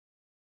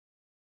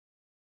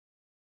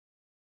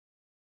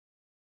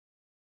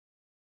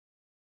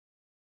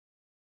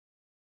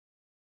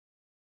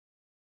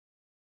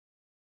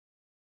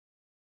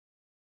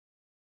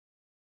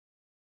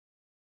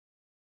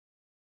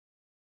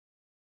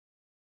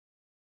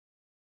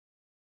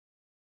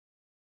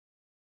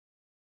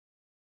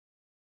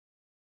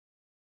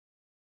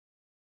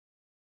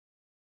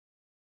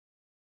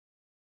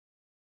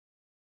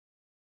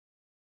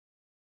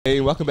Hey,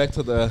 welcome back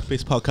to the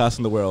best podcast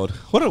in the world.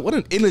 What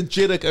an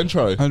energetic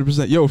intro.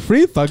 100%. Yo,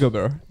 free Thugger,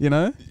 bro. You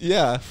know?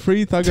 Yeah.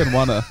 Free Thugger and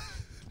Wanna.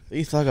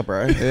 Free Thugger,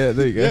 bro. Yeah,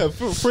 there you go.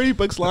 Yeah, free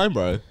Big Slime,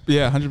 bro.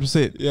 Yeah,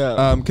 100%.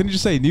 Yeah. Can you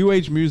just say new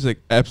age music,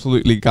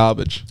 absolutely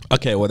garbage?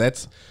 Okay, well,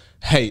 that's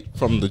hate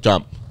from the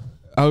jump.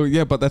 Oh,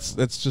 yeah, but that's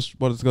just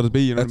what it's got to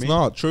be, you know That's what I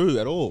mean? not true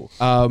at all.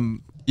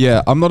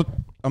 Yeah, I'm not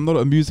a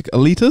music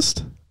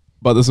elitist,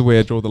 but this is where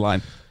I draw the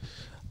line.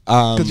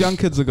 Because young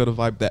kids are going to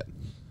vibe that.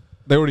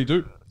 They already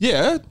do.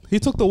 Yeah, he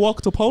took the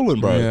walk to Poland,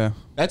 bro. Yeah.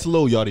 That's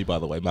Lil Yachty, by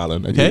the way,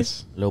 Marlon, okay?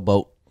 Yes. Little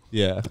boat.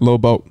 Yeah. Low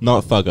boat.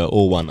 Not Thugger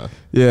or Wanna.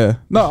 Yeah.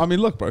 No, I mean,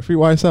 look, bro, free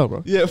YSL,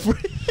 bro. Yeah, free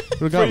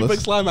Regardless. Big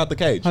Slime out the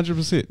cage.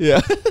 100%. Yeah.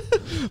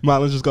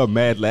 Marlon's just got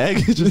mad lag.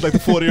 He's just like the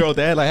 40-year-old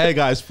dad, like, hey,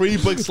 guys, free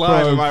Big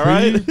Slime, Bro, am I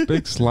right? free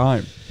Big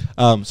Slime.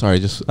 Sorry,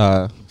 just...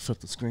 Flip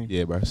the screen.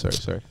 yeah, bro,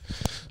 sorry.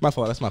 My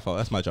fault,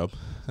 that's my job.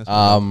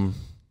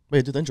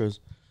 Wait, do the intros.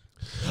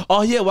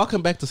 Oh yeah,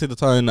 welcome back to Set the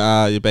Tone.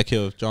 You're back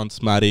here with John,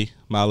 Smarty,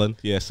 Marlon.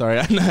 Yeah, sorry,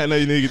 I know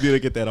you need to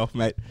get that off,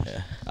 mate.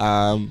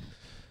 Yeah.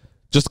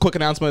 Just a quick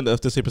announcement: if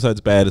this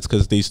episode's bad, it's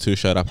because these two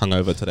showed up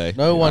hungover today.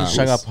 No one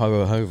shut up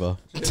hover.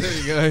 There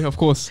you go, of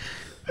course.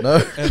 No.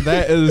 And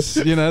that is,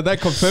 that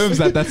confirms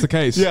that that's the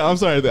case. Yeah, I'm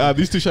sorry.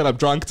 These two showed up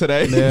drunk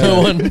today. Yeah.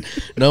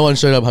 No one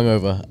showed up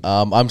hungover.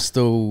 I'm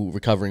still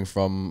recovering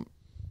from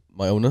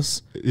my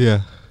illness.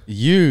 Yeah.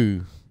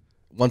 You,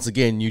 once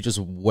again, you just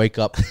wake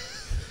up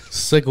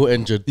sick or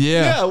injured.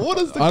 Yeah. What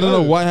is the I don't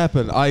know what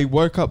happened. I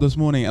woke up this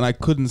morning and I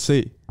couldn't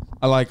see.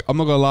 I'm not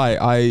gonna lie.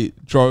 I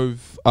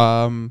drove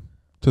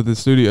to the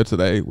studio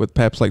today with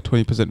perhaps like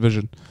 20%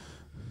 vision.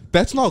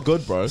 That's not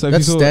good, bro. So if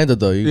That's you saw, standard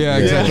though. Yeah,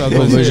 exactly.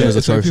 Your vision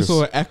is So if you atrocious.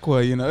 saw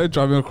Aqua,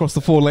 driving across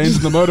the 4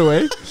 lanes in the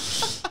motorway,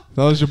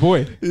 that was your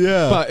boy.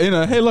 Yeah. But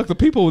hey, look, the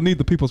people need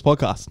the people's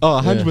podcast. Oh,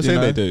 100%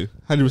 Yeah. they do.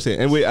 100%.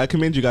 And I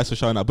commend you guys for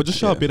showing up, but just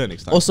show up better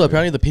next time. Also,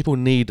 apparently the people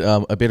need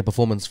a better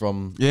performance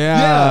from.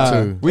 Yeah,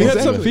 too. we had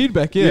Exactly. some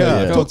feedback. Yeah,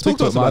 Yeah. Go Talk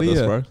to us about Marty, this,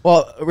 yeah. bro.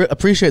 Well,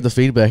 appreciate the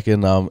feedback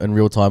in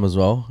real time as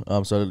well.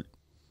 So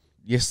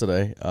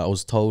yesterday, I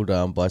was told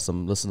by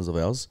some listeners of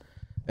ours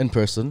in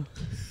person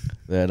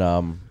that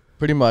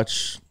pretty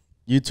much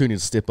you two need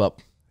to step up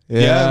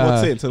Yeah.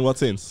 In what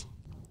sense?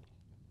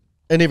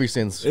 in every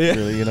sense, Yeah.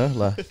 really.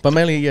 Like, but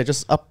mainly,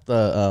 just up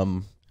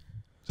the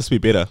Just be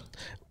better.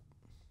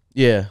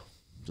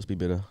 just be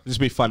better. Just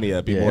be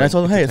funnier. Be Yeah, more and I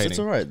told them, hey, it's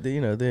entertaining. all right.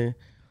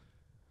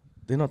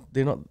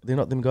 They're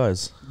not them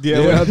guys.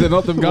 Yeah, they're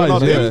not them We're guys.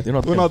 not Yeah. them. They're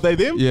not We're them. not they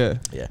them. Yeah.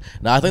 Yeah.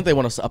 No, I think they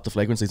want us to up the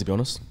flagrancy. To be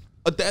honest.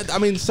 I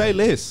mean, say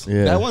less.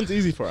 Yeah. That one's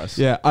easy for us.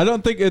 Yeah, I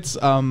don't think it's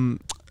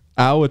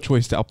our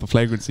choice to up the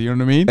flagrancy. You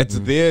know what I mean? It's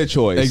their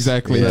choice.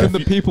 Exactly. Yeah. Can the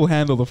people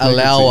handle the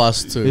flagrancy? Allow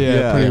us to.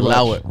 Yeah, pretty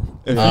allow much.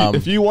 it.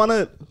 If you want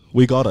it,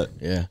 we got it.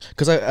 Yeah,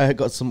 because I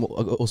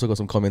also got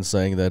some comments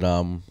saying that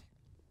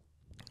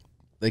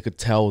they could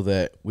tell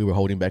that we were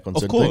holding back on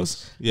Of certain course.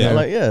 things. Yeah. I'm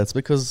like, yeah, it's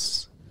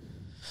because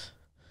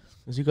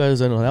you guys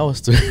don't allow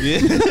us to.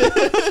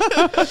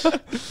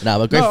 Nah,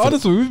 but great. No,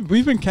 honestly,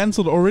 we've been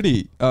cancelled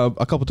already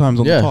a couple times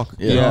on Yeah, the talk.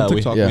 yeah. Yeah, on we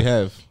TikTok.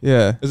 have.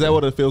 Yeah. Is that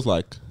what it feels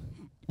like?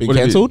 Being What do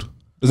you mean? cancelled?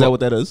 Is that what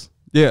that is?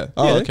 Yeah.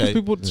 Oh, yeah, okay. 'cause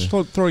people just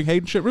start throwing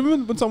hate and shit.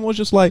 Remember when someone was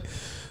just like,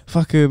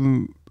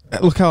 fucking,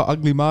 look how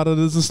ugly Marta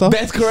is and stuff?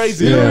 That's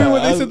crazy. You know Yeah.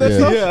 when they said that Yeah.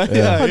 stuff? Yeah,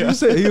 Yeah.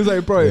 100%. He was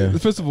like, bro, Yeah.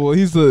 first of all,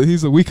 he's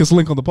the weakest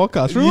link on the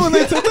podcast. Remember when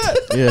they said that?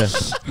 Yeah,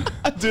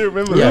 I do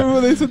remember Yeah. Remember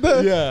when they said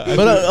that? Yeah.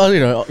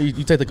 but you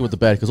take the good with the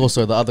bad because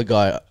also the other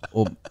guy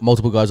or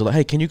multiple guys are like,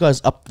 hey, can you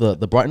guys up the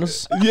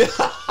brightness? Yeah.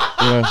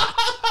 You know,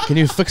 can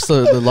you fix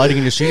the lighting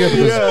in your studio?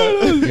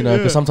 Because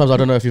because sometimes I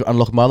don't know if you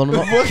unlock Marlon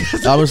or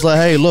not. I was like,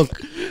 hey, look,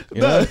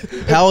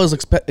 power is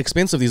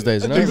expensive these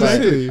days. You know,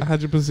 Exactly.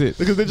 100%.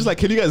 Because they're just like,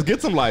 can you guys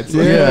get some lights?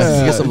 Like,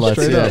 Yeah. get some lights.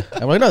 Straight Yeah, up.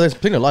 I'm like, no, there's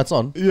plenty of lights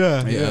on.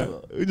 Yeah. Yeah.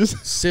 We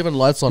just 7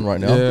 lights on right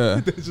now.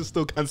 Yeah. they just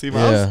still can't see my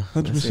house.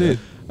 100%.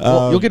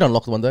 Well, you'll get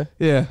unlocked one day.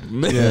 Yeah.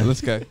 Yeah,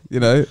 let's go.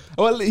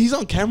 Well, he's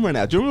on camera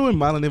now. Do you remember when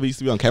Marlon never used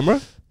to be on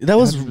camera? That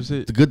was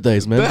 100%. the good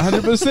days, man.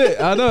 100%.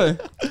 I know.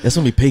 That's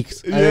when we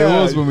peaked. Yeah,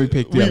 it was when we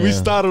picked We, it. we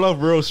started off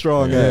real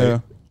strong. Yeah.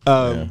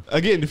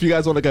 Again, if you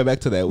guys want to go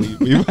back to that, we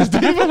must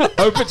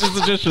Open to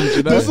suggestions,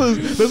 you know? this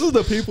is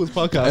the people's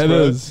podcast, It bro.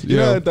 is, You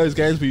yeah. know those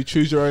games where you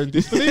choose your own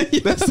destiny?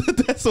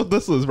 That's what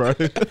this is, bro.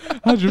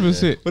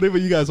 100%. Whatever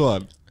you guys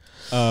want.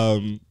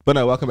 But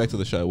no, welcome back to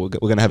the show. We're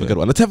gonna have a good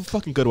one. Let's have a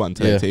fucking good one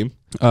today, Yeah. team.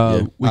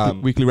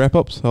 Weekly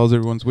wrap-ups. How's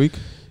everyone's week?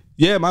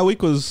 Yeah, my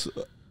week was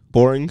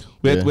boring.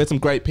 We Yeah. had some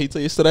great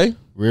pizza yesterday.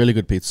 Really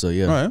good pizza,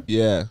 yeah. Oh, yeah?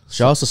 Yeah.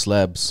 Shout out to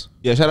Slabs.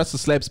 Yeah, shout out to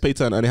Slabs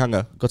Pizza and Only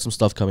Hunger. Got some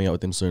stuff coming out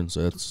with them soon,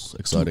 so that's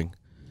exciting.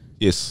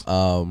 Yes.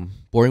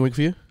 Boring week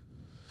for you?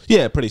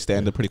 Yeah, pretty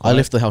standard, pretty I quiet.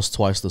 left the house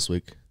twice this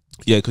week.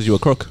 Yeah, because you were a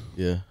crook.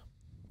 Yeah.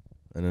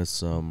 And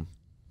it's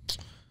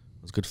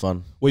good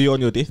fun. Were you on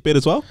your deathbed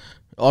as well?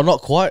 Oh,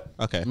 not quite.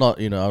 Okay. Not,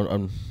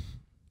 I'm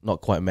not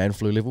quite man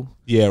flu level,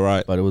 Yeah,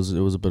 right. but it was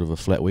a bit of a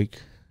flat week.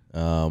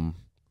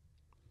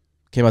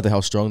 Came out the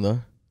house strong though.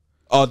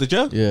 Oh, did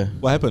you? Yeah.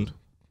 What happened?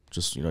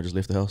 just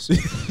left the house.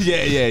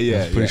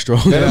 yeah. Pretty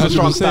strong. That was a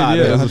strong 100%, start.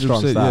 yeah, That was a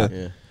strong 100%, start.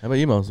 Yeah. How about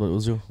you, Miles? What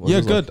was your? What Yeah,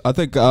 was good. Like?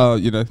 I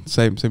think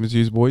same as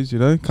you boys.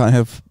 Can't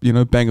have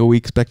banger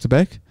weeks back to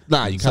back.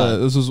 Nah, you So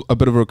can't. this was a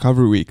bit of a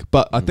recovery week.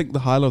 But I think the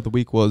highlight of the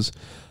week was,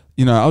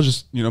 I was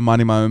just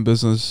minding my own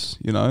business,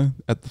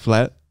 at the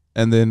flat,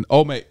 and then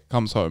old mate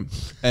comes home,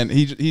 and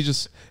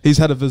he's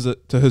had a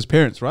visit to his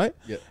parents, right?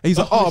 Yeah. And he's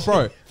like, oh,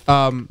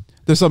 bro,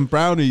 there's some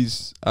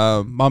brownies.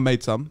 Mum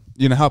made some.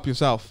 Help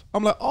yourself.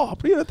 I'm like, oh,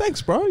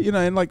 thanks, bro.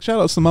 And like, shout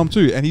out to mum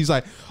too. And he's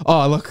like,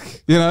 oh, look,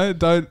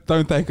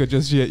 don't thank her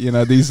just yet.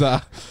 These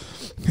are,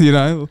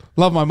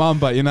 love my mum,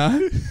 but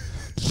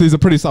these are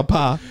pretty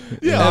subpar.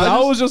 Yeah, and I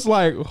was just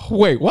like,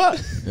 wait,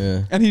 what?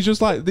 Yeah. And he's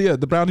just like, the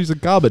brownies are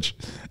garbage.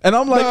 And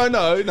I'm like,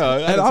 no.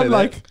 and I'm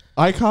like,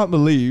 I can't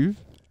believe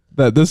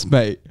that this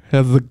mate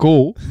has the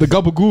gabagool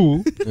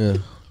Yeah.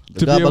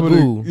 to be able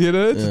Gabagool.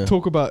 to, to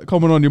talk about,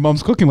 comment on your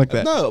mum's cooking like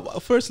that. No,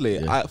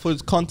 firstly, for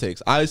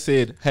context, I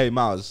said, hey,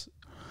 Mars,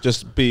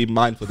 just be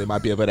mindful. They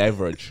might be a bit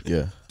average.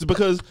 Yeah.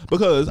 Because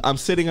I'm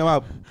setting him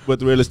up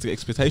with realistic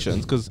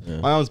expectations. Because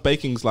my mom's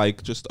baking's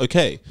like just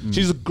okay.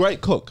 She's a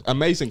great cook,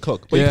 amazing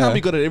cook, but you Yeah. can't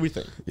be good at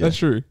everything. That's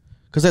true.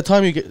 Because that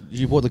time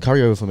you brought the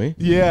curry over for me,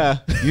 Yeah.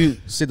 you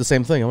said the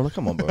same thing. I'm like,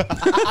 come on, bro.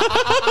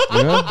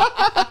 You know?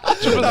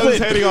 I was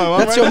hating on my mum,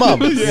 That's right? your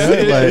mum. you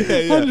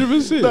know? Like,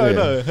 100%.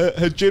 No,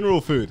 her general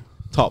food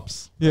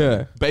tops.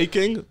 Yeah.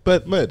 Baking,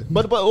 but mid.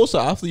 But also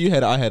after you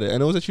had it, I had it,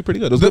 and it was actually pretty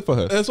good. It was good for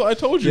her. That's what I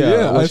told you. Yeah,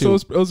 Yeah. well, I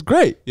thought it was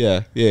great.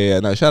 Yeah.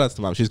 No, shout out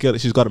to mum. She's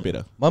good. She's gotten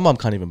better. my mum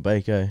can't even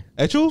bake, eh?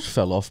 Actual?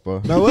 Fell off,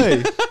 bro. No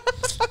way.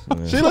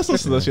 She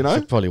listens to this, you know.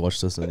 She'll probably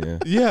watch this and yeah.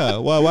 Yeah.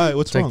 Why?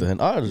 What's Take wrong? the hint.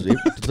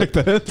 Take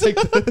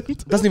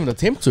that. Doesn't even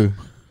attempt to.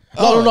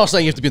 No, I'm not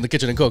saying you have to be in the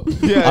kitchen and cook.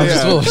 Yeah, I'm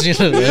yeah. just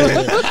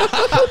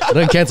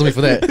don't cancel me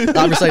for that.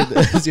 I'm just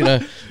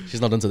saying, she's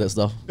not into that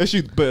stuff.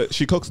 But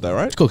she cooks though,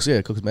 right?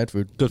 She cooks mad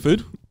food. Good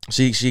food.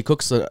 She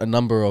cooks a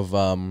number of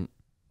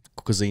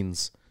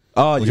cuisines,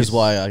 Oh, which is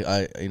why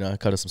I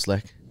cut her some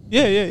slack.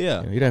 Yeah.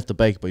 You don't have to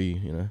bake, but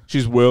you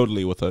She's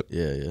worldly with it.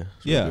 yeah. It's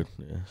Yeah. really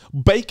good,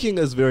 yeah. Baking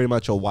is very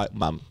much a white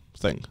mum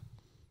thing.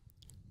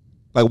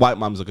 Like white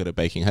mums are good at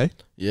baking, hey?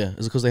 Yeah,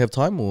 is it because they have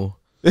time or?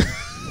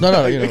 No,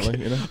 No,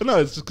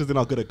 it's just because they're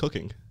not good at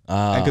cooking.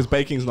 Ah, And because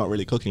baking's not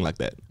really cooking like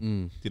that. Do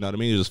you know what I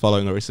mean? You're just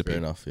following a recipe. fair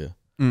enough.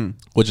 Yeah,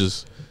 Which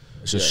is,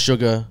 it's just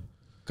sugar,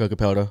 cocoa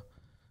powder,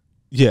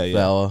 yeah.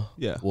 flour,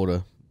 Yeah.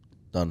 water,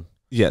 done.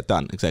 Yeah,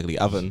 done. Exactly.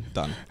 Oven,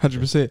 done.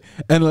 100%.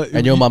 And like,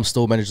 And your mum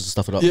still manages to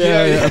stuff it up.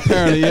 Yeah,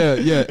 apparently,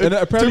 yeah. And Too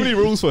apparently, many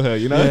rules for her,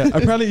 you know? yeah,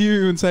 apparently you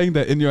even saying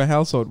that in your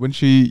household when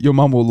your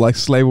mum will like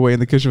slave away in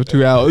the kitchen for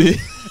 2 hours,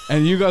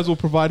 and you guys will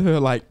provide her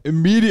like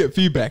immediate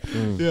feedback.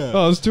 Yeah.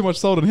 Oh, there's too much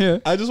salt in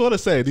here. I just want to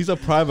say, these are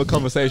private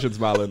conversations,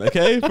 Marlon,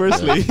 okay?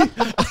 Firstly.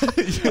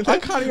 I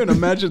can't even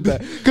imagine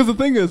that. Because the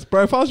thing is,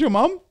 bro, if I was your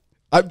mum,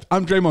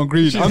 I'm Draymond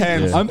Green. She's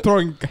hands. I'm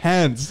throwing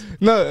hands.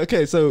 No,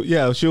 okay, so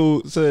yeah,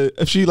 so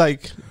if she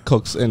like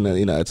cooks and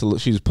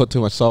she's put too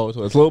much salt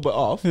or it's a little bit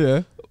off.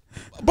 Yeah.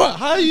 But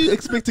how do you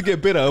expect to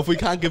get better if we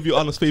can't give you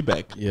honest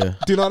feedback? Yeah.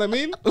 Do you know what I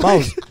mean?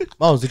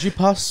 Miles, did you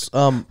pass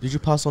on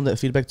that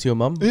feedback to your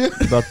mum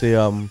about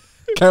the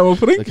Caramel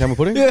pudding? camera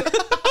pudding?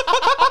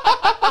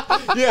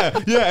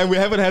 yeah, and we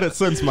haven't had it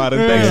since, Martin.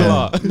 Thanks a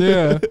lot.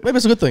 Yeah. Maybe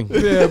it's a good thing.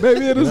 Yeah,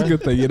 maybe it is a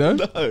good thing, you know?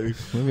 No,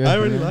 Maybe I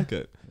really like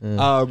it.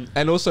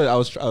 And also, I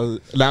was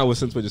now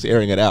since we're just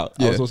airing it out,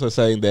 I Yeah. was also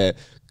saying that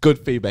good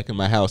feedback in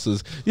my house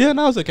is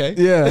no, it's okay.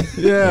 Yeah,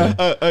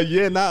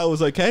 yeah. Now it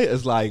was okay.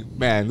 It's like,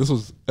 man, this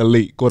was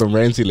elite Gordon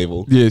Ramsay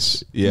level.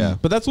 Yes. Yeah.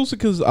 But that's also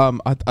because I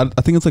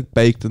think it's like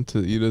baked into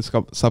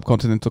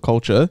subcontinental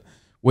culture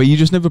where you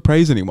just never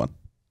praise anyone.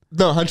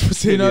 No,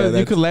 100%. You know,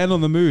 you could land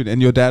on the moon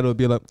and your dad would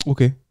be like,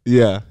 okay.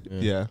 Yeah.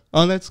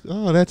 Oh, that's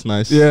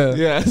nice. Yeah.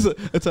 Yeah.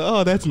 It's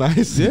oh, that's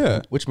nice.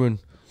 Yeah. Which moon?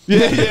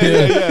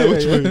 Yeah.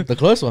 Which one? The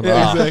close one.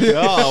 Yeah, Exactly.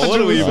 Oh, what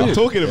are we even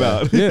talking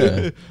about?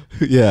 Yeah.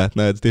 Yeah.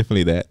 No, it's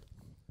definitely that.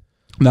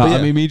 No, But yeah.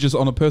 I mean, me just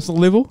on a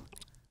personal level,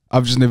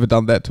 I've just never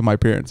done that to my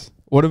parents.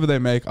 Whatever they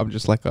make, I'm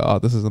just like, oh,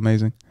 this is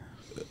amazing.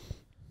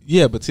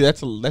 Yeah, but see,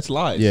 that's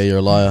lies. Yeah, you're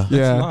a liar. That's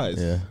Yeah.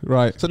 lies. Yeah.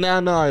 Right. So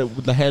now,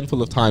 with the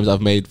handful of times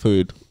I've made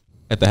food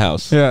at the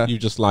house, Yeah. you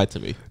just lied to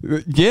me.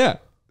 Yeah.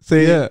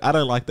 See, Yeah. I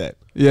don't like that.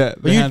 Yeah.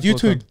 But you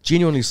two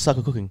genuinely suck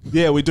at cooking,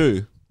 Yeah, we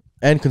do.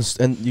 and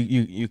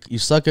you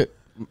suck at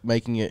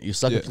making it. You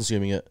suck at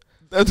consuming it.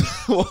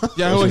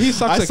 Yeah, well, he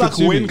sucks I at suck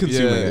consuming. when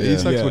consuming Yeah, it. he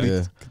sucks Yeah. when Yeah.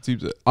 he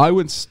consumes it. I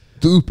went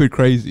stupid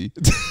crazy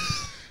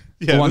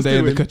one let's day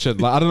in do the kitchen.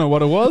 Like, I don't know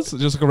what it was,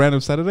 just like a random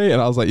Saturday,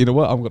 and I was like, you know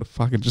what? I'm gonna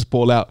fucking just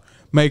ball out,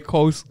 make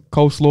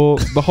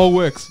coleslaw, the whole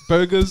works,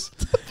 burgers,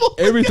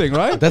 everything.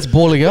 Right? That's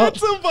balling out.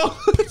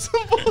 That's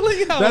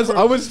balling out.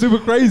 I went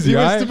stupid crazy. You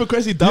went right? stupid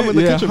crazy dumb in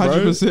the kitchen, bro.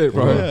 100%,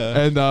 bro. Yeah.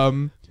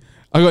 And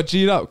I got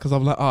G'd up because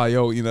I'm like,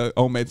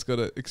 old mate's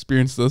gotta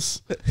experience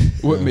this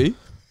with me.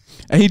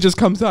 And he just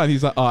comes down.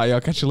 He's like, yeah,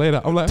 I'll catch you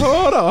later. I'm like,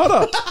 hold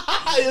on.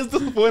 He was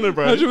disappointed,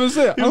 bro. 100%. He I'm was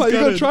like, you gotta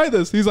gutted. try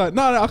this. He's like,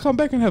 no, I'll come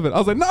back and have it. I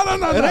was like, no.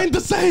 It ain't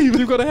the same.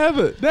 You've got to have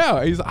it now.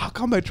 And he's like, I'll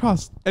come back,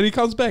 trust. And he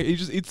comes back. He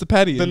just eats the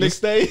patty. The and next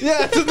just- day?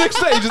 Yeah, it's the next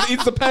day. He just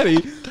eats the patty.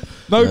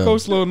 No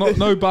coleslaw,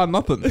 no bun,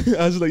 nothing. I was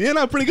just like, yeah,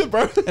 no, pretty good,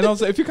 bro. And I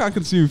was like, if you can't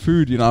consume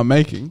food, I'm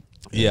making.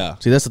 Yeah.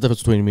 See, that's the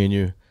difference between me and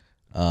you.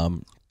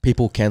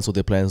 People cancel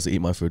their plans to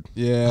eat my food.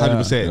 Yeah.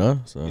 100%. You know?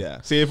 So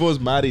Yeah. See, if it was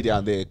Marty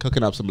down there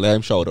cooking up some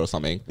lamb shoulder or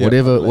something.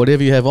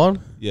 whatever you have on,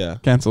 Yeah.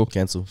 Cancel.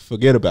 cancel.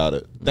 Forget about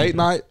it. Date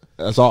night,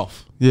 that's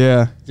off.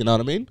 Yeah. You know what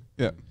I mean?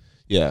 Yeah.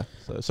 Yeah.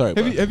 So sorry,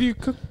 bro. Have you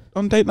cooked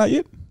on date night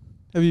yet?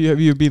 Have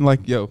you been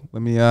like, yo,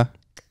 let me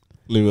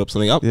Lube up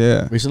something up?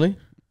 yeah. Recently?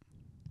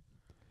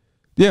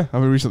 Yeah, I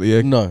mean recently,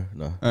 yeah. No.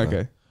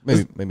 Okay.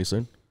 Maybe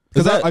soon.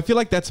 Because Is that- I feel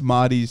like that's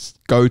Marty's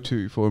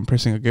go-to for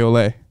impressing a girl,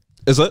 eh?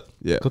 Is it?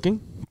 Yeah.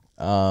 Cooking?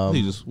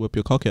 You just whip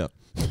your cock out.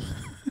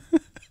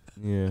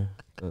 Yeah,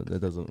 that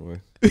doesn't work.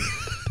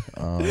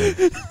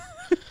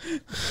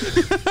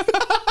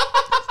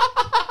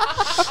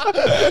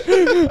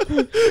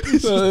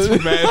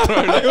 Man,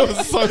 thrown, it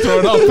was so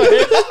thrown off.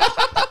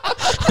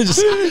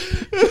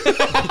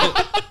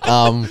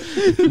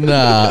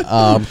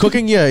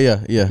 Cooking,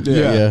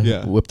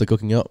 yeah. Whip the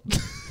cooking up.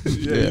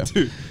 Yeah.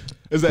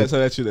 Is that so?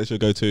 That's your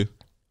go-to.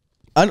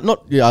 I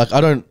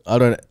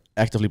don't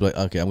actively be like,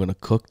 okay, I'm gonna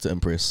cook to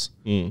impress.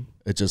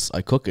 It just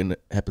I cook and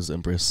it happens to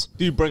impress.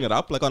 Do you bring it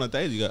up like on a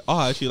date? You go, oh,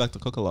 I actually like to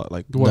cook a lot.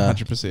 Like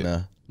 100%.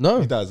 Nah.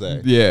 No, he does,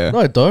 eh? Yeah. no,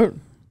 I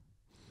don't.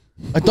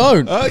 I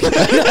don't.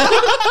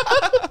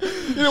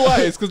 You know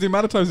why? It's because the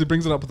amount of times he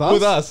brings it up with us.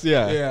 With us,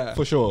 yeah, Yeah.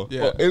 for sure.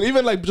 Yeah. Well, and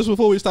even like just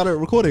before we started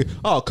recording,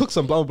 oh, cook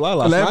some blah blah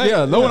blah last night.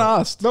 Yeah, no one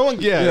asked. No one,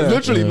 Yeah.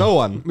 literally no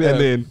one. Yeah. And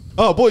then,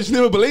 oh, boys, you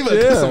never believe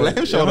it. Cook some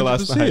lamb shoulder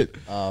last 100%.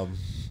 night.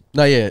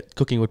 No, yeah,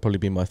 cooking would probably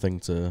be my thing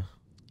to,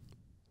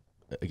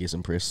 I guess,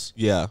 impress.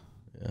 Yeah,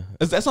 Yeah.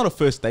 that's not a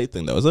first date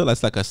thing though, is it?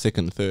 That's like a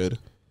second, third.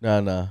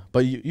 Nah. But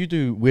you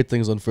do weird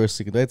things on first,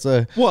 second dates.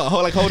 What?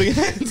 Like holding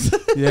hands?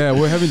 Yeah,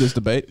 we're having this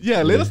debate.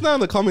 Yeah, let us know in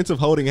the comments if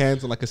holding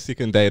hands on like a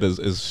second date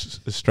is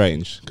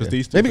strange because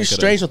these two maybe think it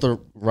strange is. not the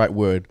right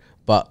word,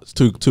 but It's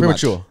too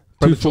premature.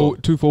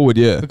 much. Too forward,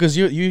 yeah. Because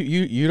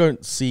you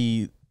don't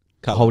see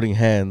Couple. holding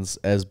hands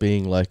as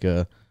being like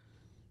an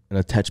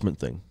attachment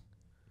thing.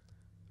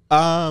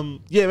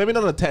 Yeah, maybe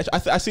not attached.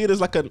 I see it as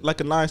like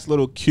a nice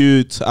little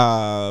cute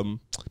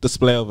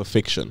display of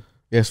affection.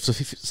 Yeah, so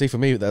see for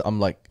me that I'm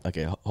like,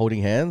 okay,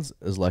 holding hands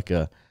is like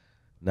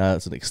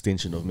it's an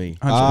extension of me.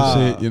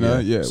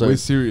 100%, yeah. So- we're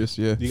serious,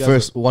 yeah. You guys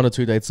First 1 or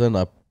 2 dates in,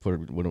 I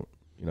probably wouldn't,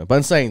 but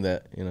in saying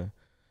that,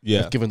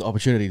 Yeah, if given the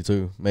opportunity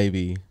to,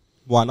 maybe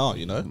why not?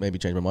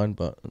 change my mind,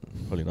 but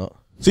probably not.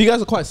 So you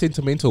guys are quite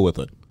sentimental with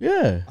it.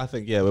 Yeah, I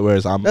think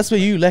whereas I'm. that's where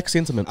you lack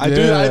sentiment. I do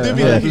be Yeah, lacking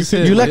 100%.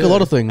 sentiment You lack a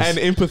lot of things. and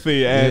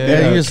empathy and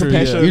Yeah, you just true,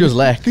 compassion. you just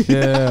lack.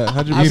 Yeah,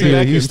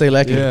 100%. You stay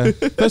lacking. Yeah.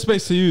 First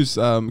base to use,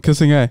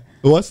 kissing, eh?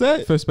 What's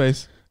that? First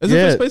base. Is it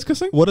Yeah. first base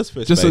kissing? What is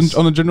first Just base?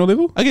 on a general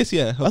level? I guess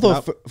yeah. I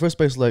thought first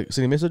base like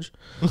sending a message.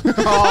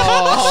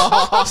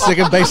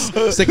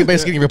 Second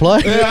base getting a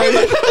reply.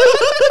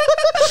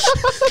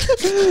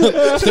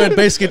 Third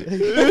base getting.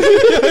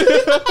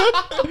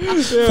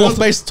 Fourth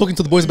base talking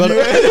to the boys about it.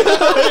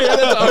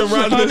 that's a home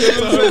run.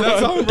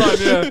 That's a home run,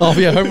 yeah. Oh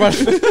yeah, home run.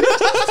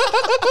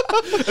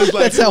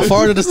 That's how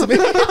foreign it is to me.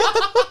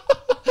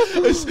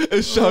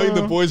 It's showing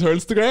the boys her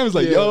Instagram. It's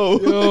like yo,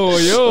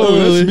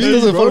 Yo, He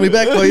doesn't follow me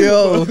back, but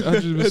yo. it's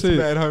 100%.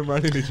 mad home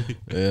run energy.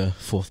 Yeah,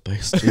 fourth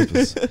base.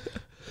 Jeepers.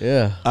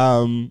 Yeah.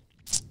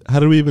 How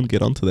did we even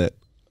get onto that?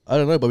 I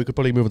don't know, but we could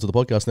probably move into the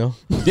podcast now.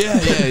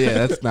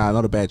 Yeah. That's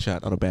not a bad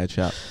shot. Not a bad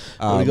shot.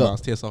 What do you got?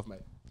 Miles, tee us off, mate.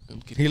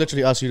 He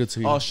literally asked you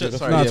to. Oh shit!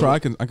 Sorry. No, yeah, that's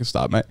right. I can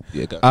start, mate.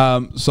 Yeah,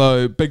 go.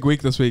 So big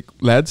week this week,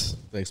 lads.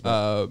 Thanks,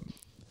 man.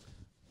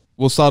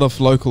 We'll start off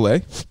local,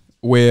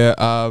 where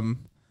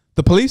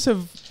the police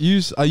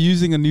are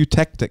using a new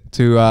tactic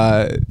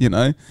to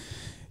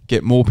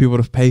get more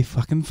people to pay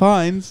fucking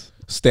fines.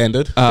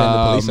 Standard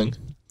policing.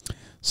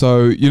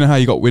 So you know how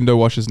you got window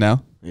washers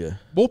now? Yeah.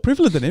 More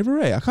prevalent than ever,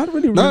 I can't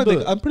really No,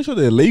 remember. I'm pretty sure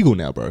they're illegal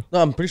now, bro.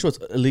 No, I'm pretty sure it's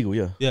illegal.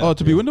 Yeah. Yeah. Oh,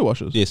 to be window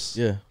washers? Yes.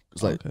 Yeah.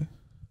 It's like Okay.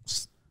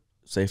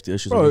 safety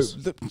issues. I Bro,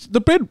 guess.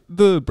 the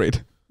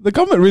bread. The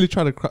government really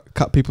tried to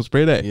cut people's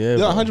bread, eh? Yeah.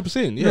 Yeah, bro.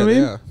 100%. You know what I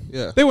mean?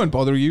 Yeah. They won't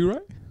bother you,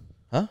 right?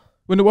 Huh?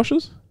 Window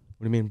washers?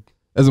 What do you mean?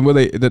 As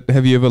in,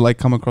 have you ever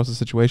come across a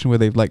situation where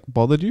they've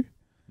bothered you?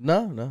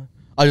 No.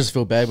 I just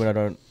feel bad when I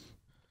don't,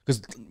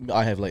 because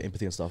I have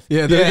empathy and stuff.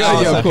 Yeah,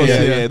 of course. So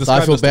I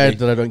Describe feel this to bad me.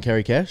 that I don't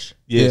carry cash.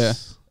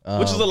 Yes.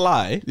 Which is a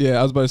lie. Yeah,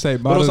 I was about to say,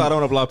 But also, I don't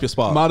want to blow up your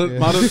spot. Martin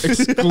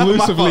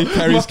exclusively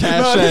carries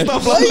cash. No, eh?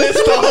 let's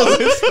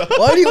stop.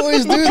 Why do you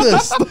always do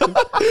this?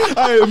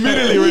 I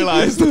immediately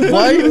realized.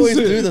 Why do you always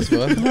do this,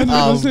 bro?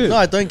 100%. No,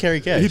 I don't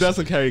carry cash. He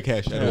doesn't carry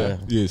cash at Yeah. all.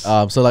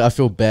 Yes. So I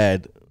feel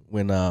bad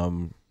when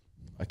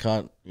I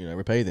can't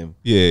repay them.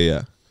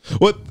 Yeah.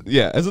 What?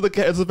 Yeah. Is it the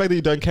fact that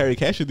you don't carry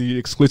cash, or do you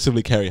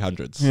exclusively carry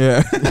hundreds?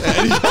 Yeah.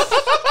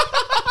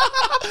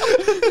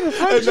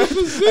 And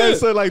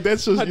so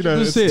that's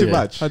just it's too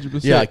much.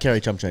 100%. Yeah, I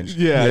carry chump change.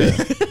 Yeah.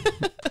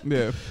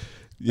 Yeah.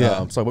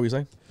 Yeah. Sorry, what were you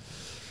saying?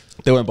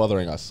 They weren't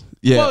bothering us.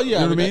 Yeah. Well, yeah. You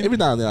know what I mean? Every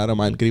now and then, I don't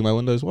mind getting my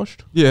windows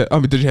washed. Yeah. I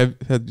mean, did you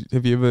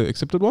have you ever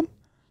accepted one?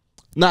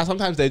 Nah,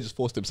 sometimes they just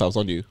force themselves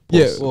on you.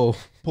 Yeah. Pause. Well,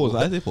 Pause.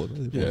 I say pause.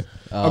 Yeah.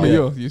 Oh, I mean, yeah.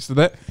 you're used to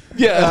that.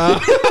 Yeah.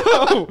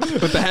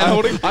 With the hand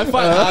holding. I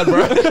fight hard,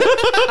 bro.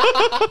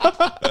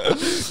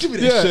 Give me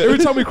that Yeah. shit. Every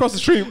time we cross the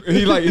street,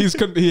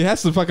 he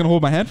has to fucking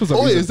hold my hand for some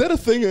Oh, reason. is that a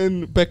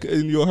thing back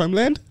in your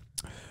homeland?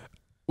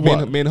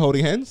 What? Men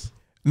holding hands?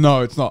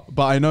 No, it's not.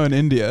 But I know in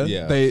India,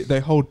 Yeah. they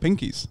hold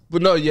pinkies.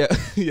 But no, yeah,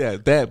 yeah,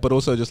 that. But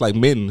also just like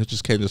men who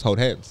just can just hold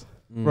hands.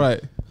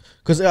 Right.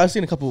 because I've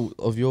seen a couple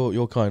of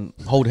your kind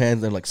hold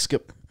hands and like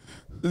skip.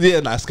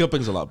 Yeah, nah,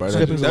 skipping's a lot, bro.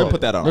 Skipping's a Don't lot.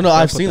 put that on. No, Don't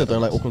I've put seen that it though,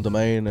 on. like Auckland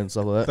Domain and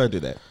stuff like that. Don't do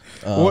that.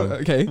 What?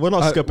 Okay. we're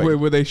not skipping.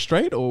 Were they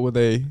straight or were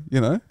they,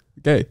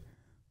 gay?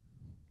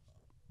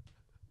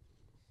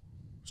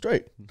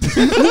 Straight.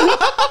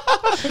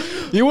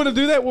 You want to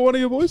do that with one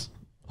of your boys?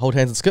 Hold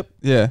hands and skip.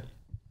 Yeah.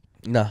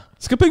 Nah.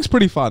 Skipping's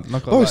pretty fun.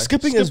 Not gonna Bro, lie.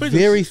 skipping is Skipping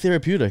very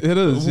therapeutic. It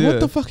is. What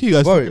the fuck are you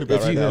guys Bro, talking about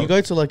if right you, now? you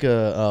go to like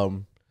a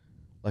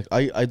like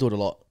I do it a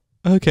lot.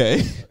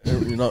 Okay.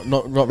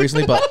 Not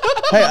recently, but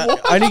hey,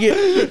 I need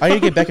to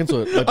get back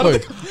into it. Like, bro,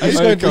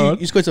 you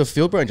just go to a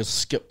field, bro, and just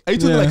skip. Are you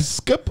talking Yeah. like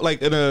skip,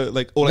 like in a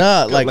like or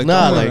Nah, skip, like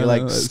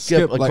no,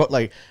 skip, skip,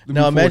 like move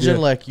now forward, imagine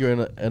yeah. like you're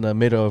in a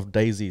meadow of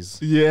daisies,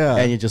 yeah,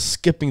 and you're just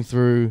skipping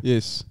through,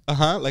 Yes.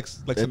 like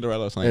Cinderella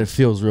or and something. it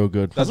feels real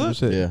good. Does it?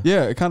 100%. Yeah.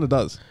 Yeah, it kind of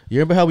does. You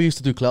remember how we used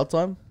to do cloud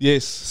time?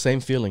 Yes. Same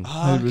feeling,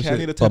 Ah, okay, I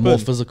need to but tap more in.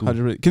 physical.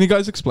 100%. Can you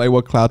guys explain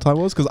what cloud time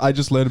was? Because I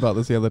just learned about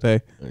this the other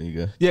day. There you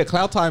go. Yeah,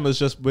 cloud time is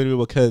just when we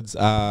were kids.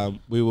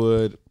 We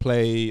would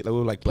play. We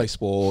would play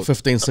sport.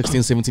 15,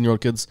 16,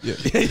 17-year-old kids. Yeah,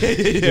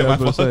 yeah. I My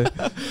was fault.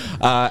 gonna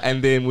say.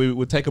 And then we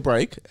would take a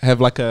break, have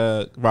like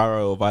a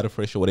Raro or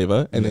Vitafresh or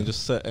whatever, and then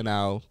just sit in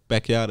our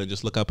backyard and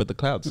just look up at the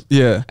clouds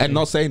Yeah. and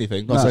not say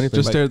anything. Not say anything.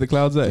 Just Like, stare at the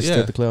clouds. Just stare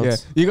at the clouds.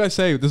 Yeah. You guys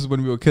say this is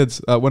when we were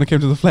kids. When I came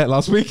to the flat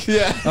last week,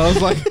 Yeah. I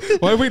was like,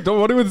 what are we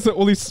with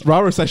all these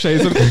Rara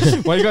sachets?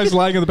 And why are you guys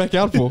lying in the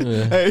backyard for?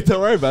 Hey,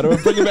 don't worry about it.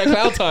 We're bringing back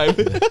cloud time.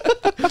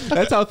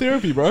 That's our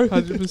therapy, bro.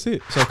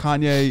 100%. So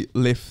Kanye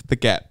left The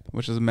Gap,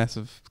 which is a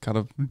massive kind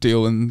of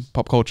deal in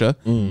pop culture,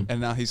 and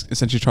now he's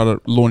essentially trying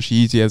to launch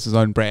Yeezy as his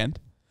own brand,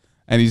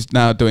 and he's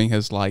now doing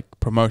his like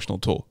promotional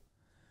tour.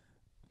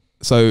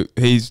 So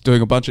he's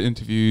doing a bunch of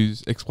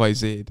interviews,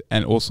 XYZ,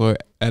 and also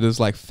at his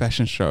like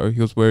fashion show, he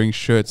was wearing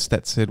shirts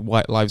that said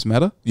 "White Lives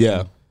Matter"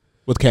 Yeah,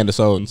 with Candace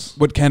Owens,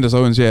 with Candace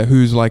Owens, yeah,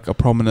 who's like a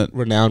prominent,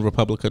 renowned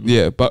Republican.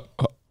 yeah, but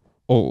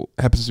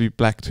happens to be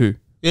black too.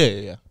 Yeah,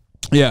 yeah, yeah.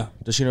 Yeah,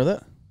 Does she know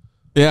that?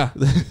 yeah,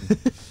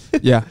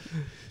 yeah.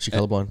 She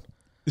colorblind.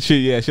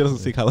 She doesn't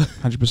see color.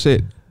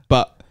 100%.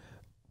 But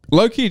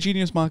low key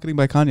genius marketing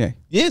by Kanye.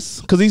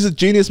 Yes, because he's a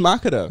genius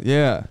marketer.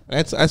 Yeah.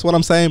 That's what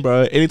I'm saying,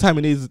 bro. Anytime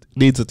he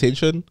needs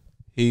attention,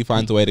 he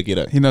finds a way to get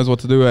it. He knows what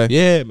to do, eh?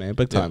 Yeah, man,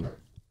 big time.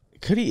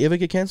 Could he ever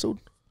get cancelled?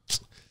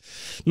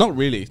 Not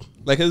really,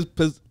 like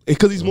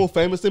because he's more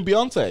famous than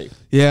Beyonce.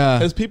 Yeah.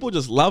 His people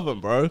just love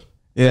him, bro.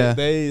 Yeah.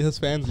 His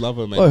fans love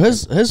him. Man. Oh,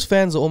 his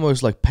fans are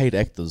almost like paid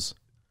actors.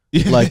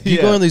 Yeah, Like you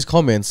yeah. go in these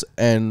comments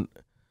and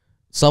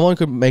someone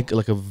could make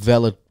like a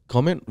valid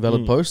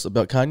post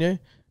about Kanye,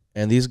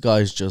 and these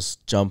guys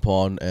just jump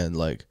on and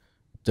like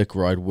dick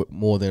ride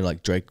more than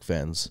like Drake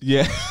fans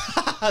Yeah.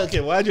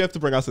 Okay, why'd you have to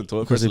bring us into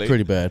it? because they're Firstly?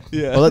 pretty bad.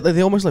 Yeah. Well,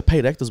 they're almost like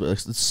paid actors, but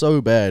it's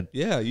so bad.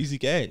 Yeah, Easy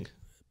Gang,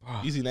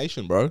 Easy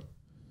Nation, bro.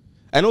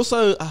 And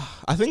also,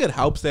 I think it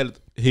helps that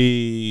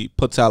he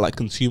puts out like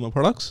consumer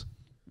products.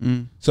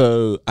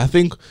 So I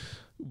think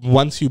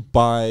once you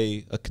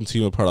buy a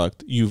consumer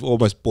product, you've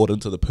almost bought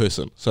into the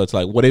person. So it's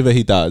like whatever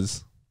he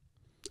does,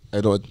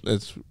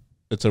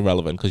 it's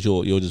irrelevant because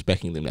you're just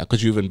backing them now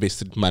because you've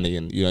invested money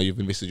and you've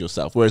invested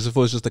yourself. Whereas if it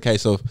was just a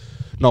case of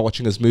not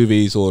watching his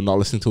movies or not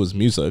listening to his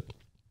music,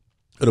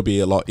 it'll be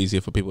a lot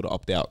easier for people to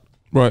opt out.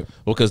 Right.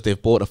 Because they've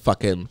bought a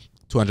fucking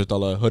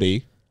 $200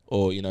 hoodie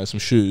or some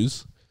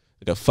shoes.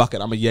 They go, fuck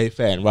it, I'm a Ye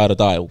fan, ride or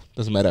die,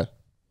 doesn't matter.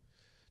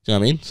 Do you know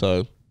what I mean?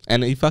 So,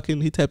 and he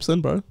taps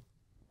in, bro.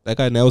 That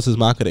guy nails his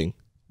marketing.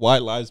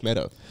 White lives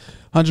matter.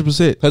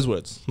 100%. His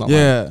words, not mine.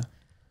 Yeah.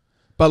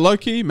 But low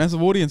key,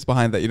 massive audience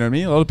behind that. You know what I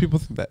mean? A lot of people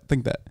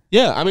think that.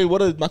 Yeah, I mean, what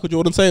did Michael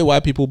Jordan say?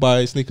 White people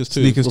buy sneakers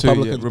too. Sneakers too.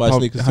 Republicans buy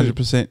sneakers too.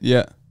 100%.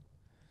 Yeah.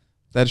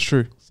 That's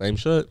true. Same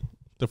shit,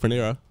 different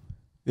era.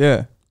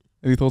 Yeah.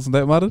 Any thoughts on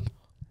that, Martin?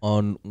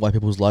 On white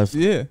people's life,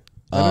 Yeah.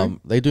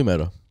 they do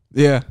matter.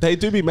 Yeah. They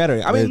do be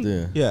mattering. I They mean,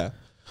 do. yeah.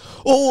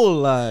 All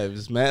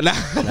lives, man.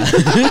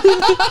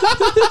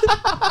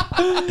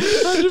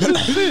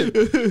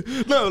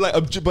 No,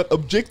 like, but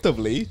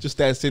objectively, just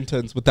that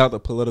sentence without the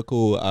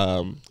political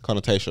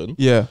connotation.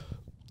 Yeah.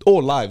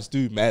 All lives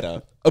do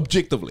matter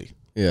objectively.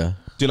 Yeah.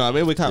 Do you know what I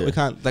mean? We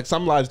can't like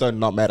some lives don't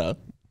not matter.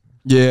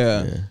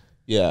 Yeah. Yeah.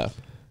 Yeah.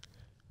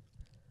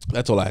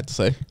 That's all I had to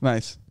say.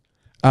 Nice.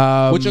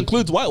 Which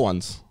includes white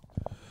ones.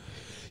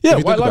 yeah, if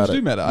you white think lives about do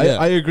it. matter. Yeah.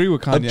 I agree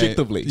with Kanye.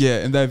 Objectively.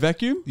 Yeah, in that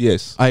vacuum,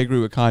 Yes. I agree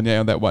with Kanye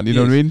on that one. You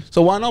know what I mean?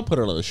 So why not put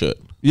it on the shirt?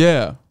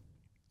 Yeah.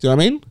 Do you know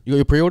what I mean? You got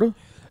your pre-order?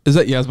 Is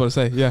that? Yeah, I was about to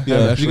say. Yeah. Did you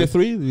actually. get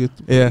 3?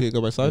 Yeah. You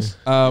got my size?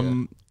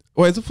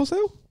 Wait, is it for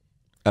sale?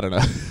 I don't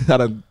know. I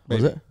don't.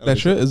 Was it? That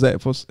shirt is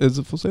it for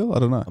sale? I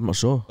don't know. I'm not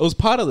sure. It was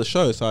part of the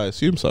show, so I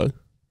assume so.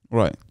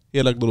 Right. He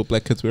had like little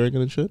black kids wearing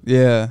it and shit.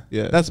 Yeah.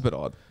 Yeah. That's a bit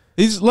odd.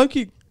 He's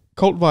low-key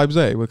cult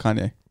vibes, with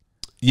Kanye.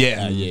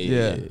 Yeah.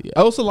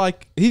 I also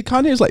like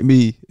Kanye is like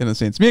me in a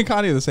sense. Me and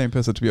Kanye are the same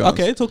person, to be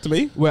honest. Okay, talk to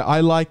me. Where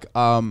I like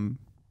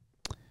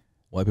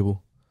White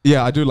people.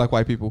 yeah, I do like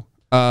white people.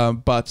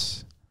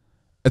 But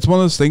it's one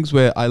of those things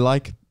where I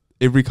like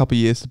every couple of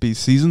years to be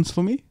seasons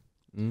for me.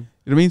 You know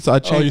what I mean? So I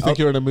change. Oh, you think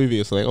you're in a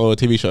movie or something, or a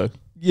TV show?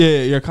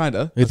 Yeah,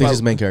 kinda. Who thinks he's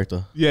the main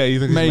character? Yeah, you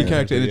think Main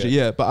character energy,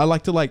 yeah. But I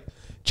like to like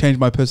change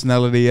my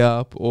personality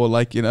up or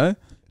like,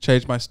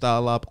 change my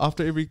style up.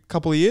 After every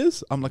couple of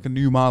years, I'm like a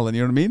new Marlon,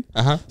 you know what I mean?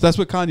 Uh-huh. So that's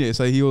what Kanye.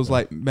 So he was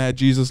like mad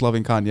Jesus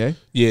loving Kanye.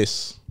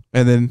 Yes.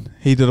 And then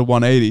he did a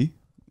 180.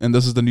 And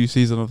this is the new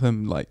season of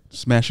him like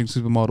smashing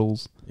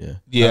supermodels. Yeah.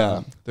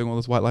 Yeah. Doing all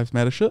this White Lives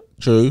Matter shit.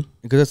 True.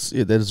 Because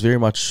that is very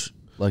much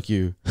like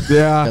you.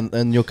 Yeah.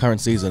 And your current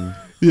season.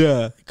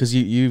 Yeah. Because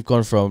you've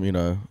gone from,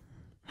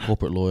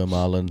 corporate lawyer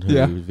Marlon, who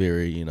Yeah.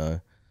 very,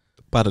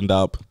 Buttoned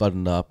up.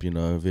 buttoned up,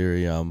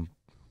 very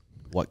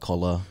white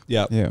collar,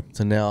 Yeah. Yeah.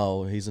 to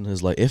now he's in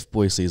his like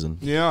F-boy season.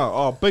 Yeah.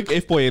 Oh, big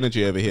F-boy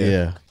energy over here.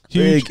 Yeah.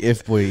 Huge- Big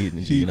F-boy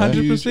energy, you know?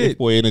 100%. Huge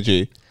F-boy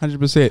energy.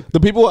 100%. The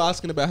people were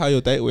asking about how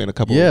your date went a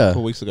couple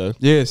weeks ago.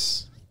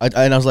 Yes.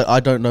 And I was like, I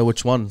don't know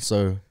which one,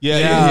 so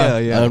Yeah.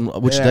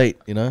 which Yeah. date,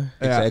 Yeah.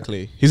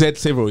 Exactly. He's had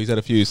several. He's had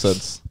a few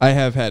since. I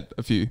have had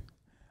a few.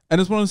 And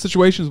it's one of those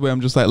situations where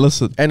I'm just like,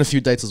 listen. And a few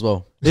dates as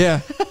well.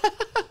 Yeah.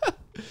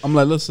 I'm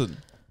like, listen,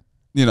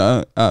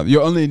 you're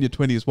only in your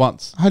 20s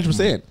once.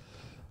 100%.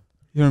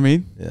 You know what I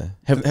mean? Yeah.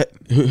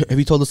 Have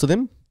you told this to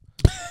them?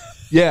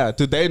 Yeah.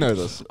 Do they know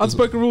this?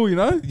 Unspoken rule,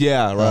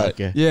 Yeah. Right.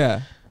 Okay.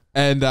 Yeah.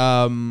 And,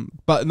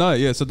 but no,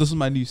 yeah. So this is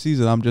my new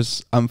season. I'm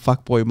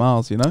fuckboy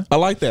Miles, I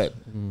like that.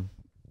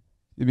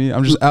 You mean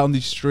I'm just out on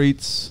these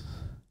streets,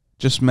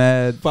 just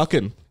mad.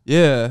 Fucking.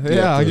 Yeah,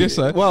 I guess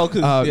so. Well,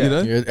 because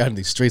You're out in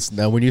these streets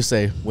now. When you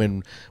say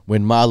when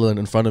Marlon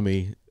in front of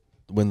me,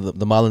 when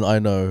the Marlon I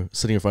know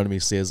sitting in front of me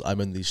says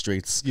I'm in these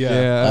streets,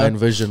 I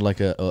envision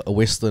like a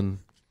western,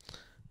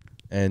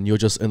 and you're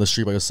just in the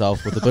street by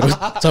yourself with a bit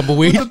of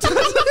tumbleweed.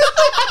 100%.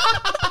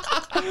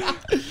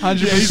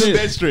 he's in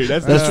that street.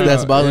 That's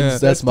Marlon's.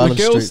 That's the Marlon's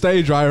girls street.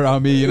 stay dry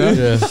around me,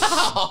 Yeah.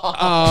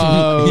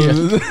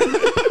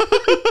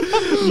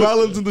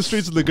 Marlon's in the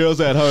streets and the girls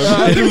at home.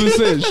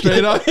 100%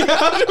 straight up.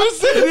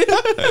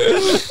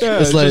 100%. Yeah,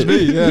 It's like just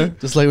me. Yeah.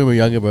 just like when we were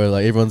younger, bro.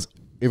 Like everyone's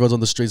on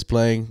the streets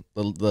playing.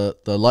 The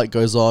light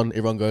goes on.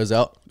 Everyone goes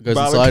out. Goes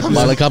Marlon inside. comes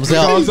Marlon comes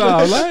out. Goes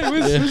out. Like,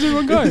 where's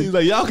everyone going? He's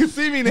like, y'all can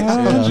see me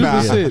now.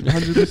 100%.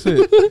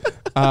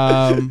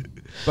 100%.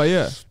 But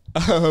yeah.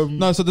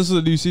 No, so this is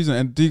a new season.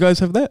 And do you guys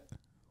have that?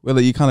 Where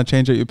like, you kind of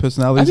change out your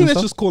personalities I think and that's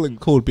stuff? just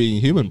called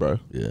being human, bro.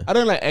 Yeah. I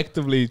don't like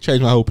actively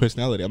change my whole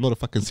personality. I'm not a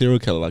fucking serial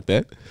killer like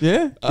that.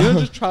 Yeah? You don't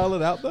just trial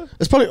it out though?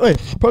 It's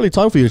probably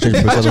time for you to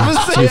change your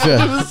personality. To be fair.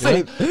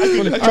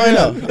 Try it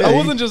out. I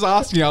wasn't just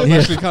asking. I was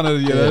actually kind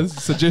of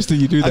suggesting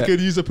you do that. I could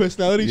use a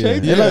personality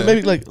change. Yeah, like,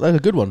 maybe like a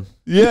good one.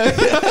 Yeah.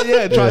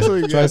 Try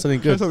something. Try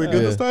something good. Try something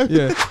good Yeah. this time.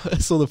 Yeah. I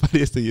saw the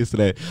funniest thing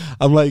yesterday.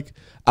 I'm like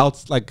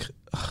out like.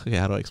 Yeah,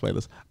 how do I explain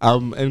this?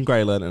 I'm in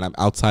Greyland and I'm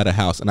outside a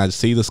house and I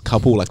see this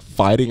couple like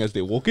fighting as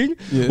they're walking,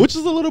 which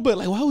is a little bit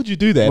like, why would you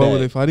do that? What were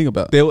they fighting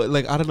about? They were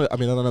like, I don't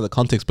know the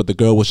context, but the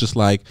girl was just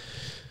like,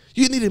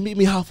 you need to meet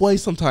me halfway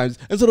sometimes.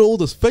 Instead of all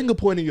this finger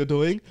pointing you're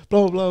doing,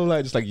 blah, blah, blah,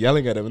 blah, just like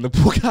yelling at him. And the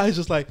poor guy's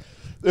just like,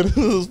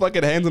 his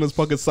fucking hands in his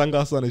pocket,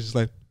 sunglasses on, he's just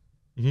like,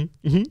 and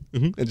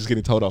just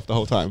getting told off the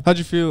whole time. How'd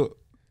you feel,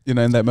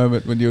 in that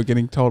moment when you were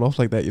getting told off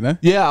like that,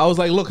 Yeah, I was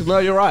like, look, no,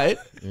 you're right.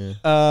 Yeah.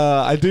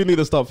 I do need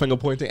to stop finger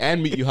pointing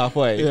and meet you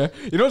halfway. Yeah.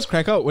 You know what's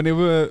crack up?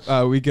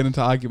 Whenever we get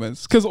into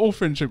arguments, because all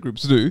friendship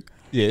groups do,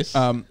 Yes.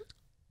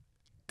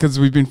 because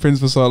we've been friends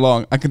for so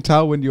long, I can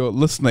tell when you're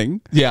listening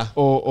Yeah.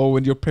 or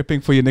when you're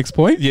prepping for your next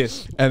point.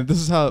 Yes. And this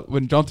is how,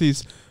 when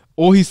Jonty's,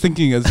 all he's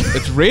thinking is,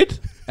 it's red,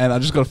 and I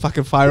just got to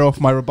fucking fire off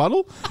my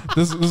rebuttal.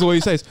 This is what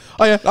he says.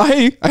 Oh yeah, I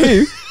hear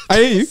you.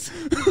 He's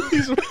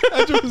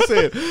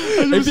 100%.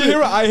 If you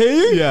hear it, I hear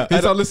you. Yeah.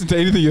 He's not listening to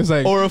anything you're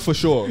saying. Or a for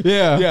sure.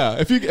 Yeah. Yeah.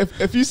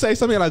 If you say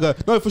something and I go,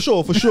 no, for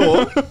sure,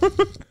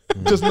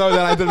 just know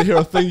that I didn't hear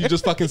a thing you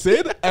just fucking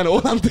said, and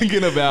all I'm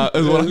thinking about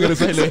is what I'm gonna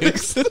say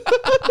next.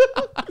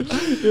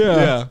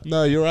 Yeah.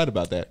 No, you're right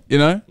about that.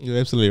 You're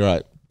absolutely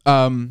right.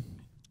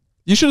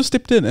 You should have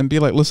stepped in and be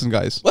like, listen,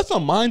 guys. That's not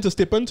mine to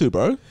step into,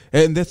 bro.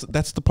 And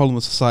that's the problem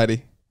with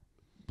society.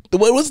 The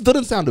way it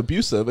didn't sound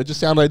abusive. It just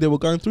sounded like they were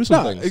going through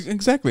some things.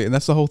 Exactly. And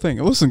that's the whole thing.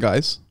 Listen,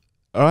 guys.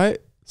 All right?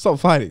 Stop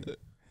fighting.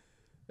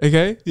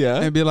 Okay? Yeah.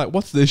 And be like,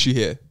 what's the issue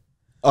here?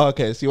 Oh,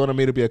 okay, so you wanted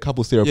me to be a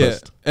couples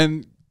therapist? Yeah.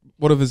 And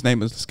what if his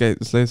name is,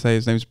 let's say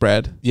his name's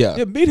Brad. Yeah.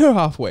 Yeah, meet her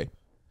halfway.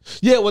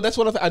 Yeah, well, that's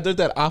what I did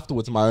that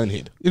afterwards in my own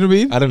head. You know what I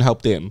mean? I didn't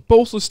help them. But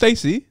also,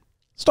 Stacey,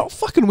 stop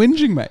fucking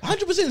whinging, mate.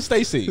 100%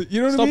 Stacey.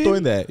 You know what I Stop mean?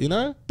 doing that, you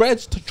know?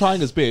 Brad's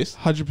trying his best.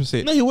 100%.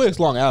 You know, he works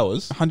long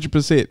hours.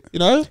 100%. You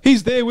know?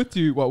 He's there with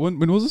you. What? When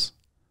was this?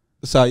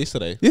 So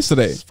yesterday.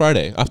 Yesterday. It's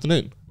Friday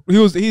afternoon.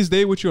 He's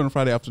there with you on a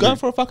Friday afternoon. Going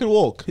for a fucking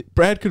walk.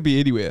 Brad could be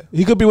anywhere.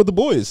 He could be with the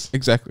boys.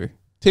 Exactly.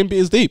 10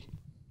 beers deep.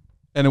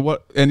 And you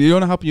want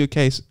to help your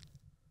case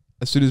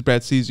as soon as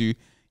Brad sees you.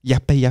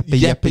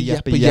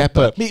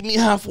 Yappa. Meet me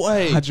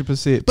halfway.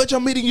 100%. But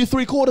I'm meeting you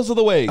 3/4 of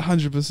the way.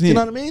 100%. You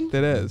know what I mean?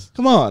 That is.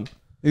 Come on.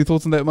 Any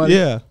thoughts on that, Mike?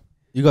 Yeah.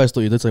 You guys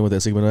thought you did something with that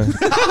segment, eh?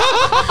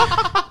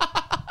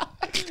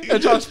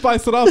 And try to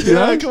spice it up, you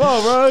know? Come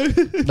on, bro.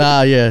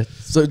 Nah, yeah.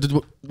 So,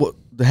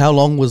 how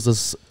long was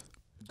this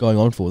going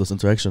on for, this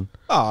interaction?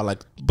 Oh, like,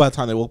 by the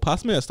time they walk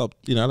past me, I stopped,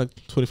 like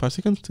 25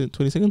 seconds,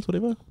 20 seconds,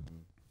 whatever.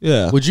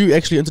 Yeah. Would you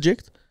actually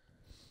interject?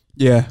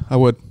 Yeah, I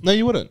would. No,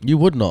 you wouldn't. You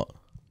would not.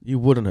 You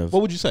wouldn't have.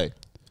 What would you say?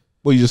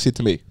 What you just said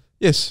to me?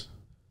 Yes.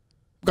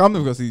 I'm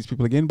never going to see these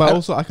people again, but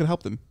also I could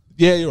help them.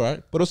 Yeah, you're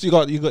right. But also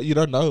you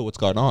don't know what's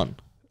going on.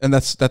 And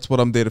that's what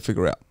I'm there to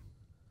figure out.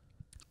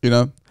 You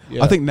know?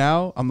 Yeah. I think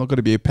now I'm not going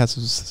to be a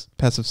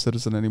passive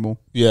citizen anymore.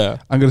 Yeah.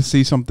 I'm going to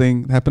see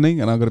something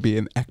happening and I'm going to be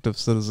an active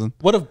citizen.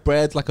 What if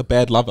Brad's like a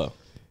bad lover?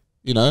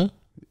 You know?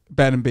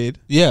 Bad in bed.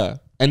 Yeah.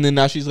 And then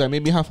now she's like,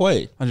 meet me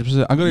halfway.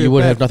 100%. I'm going You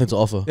would have nothing to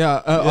offer.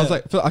 Yeah, I was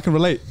like, I can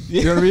relate.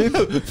 You know what I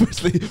mean?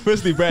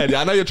 firstly, Brad,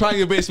 I know you're trying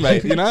your best,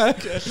 mate. You know?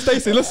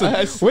 Stacey, listen,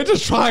 we're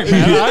just trying,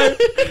 man. Right?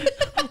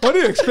 What do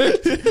you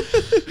expect?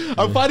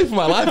 I'm fighting for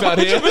my life out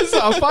here.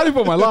 I'm fighting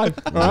for my life,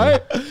 all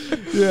right?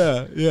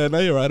 Yeah, no,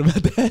 you're right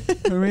about that.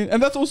 You know what I mean?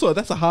 And that's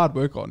a hard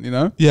work on, you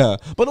know? Yeah.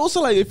 But also,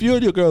 like, if you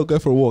and your girl go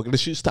for a walk and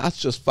she starts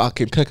just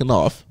fucking kicking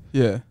off,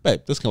 Yeah.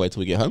 babe, this can wait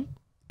till we get home.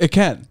 It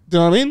can. Do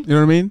you know what I mean? You know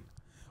what I mean?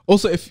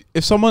 Also, if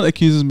someone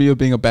accuses me of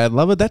being a bad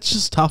lover, that's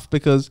just tough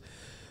because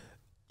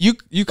you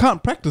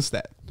can't practice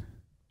that.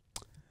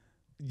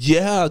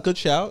 Yeah, good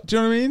shout. Do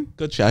you know what I mean?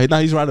 Good shout. No,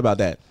 he's right about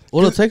that.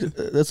 All it takes,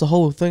 that's the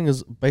whole thing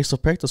is based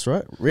off practice,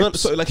 right? No,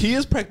 Reps. so, like, he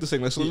is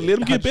practicing. Like, so let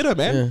him get better,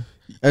 man. Yeah.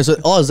 And so,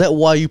 is that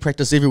why you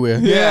practice everywhere?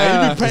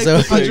 Yeah, you be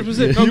practicing.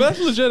 100%. No, that's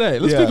legit, eh?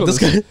 Let's Yeah. pick on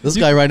This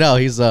guy right now,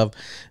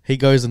 he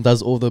goes and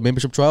does all the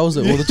membership trials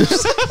at all the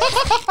gyms.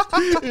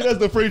 He does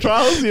the free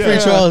trials. Yeah. Free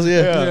trials,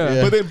 yeah.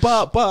 Yeah. But then,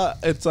 but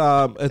it's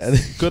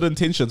good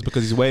intentions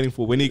because he's waiting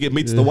for when he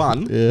meets the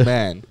one, Yeah.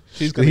 man.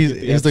 He's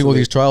doing all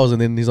these trials,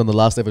 and then he's on the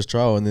last ever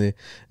trial, and then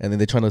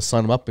they're trying to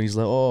sign him up, and he's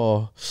like,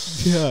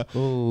 Yeah.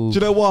 oh. Do you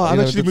know what? I've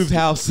actually moved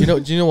house. Do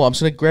you know what? I'm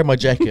just gonna grab my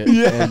jacket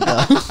and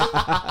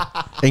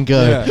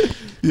go. Yeah.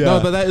 Yeah. No,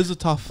 but that is a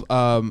tough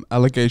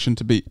allegation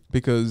to beat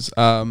because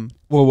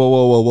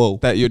Whoa.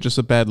 that you're just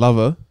a bad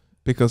lover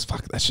because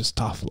fuck, that's just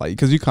tough. Like,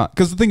 because you can't.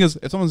 Because the thing is,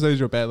 if someone says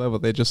you're a bad lover,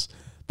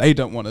 they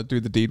don't want to do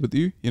the deed with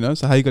you. You know,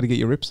 so how you got to get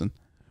your reps in?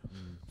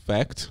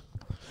 Fact.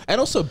 And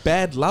also,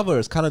 bad lover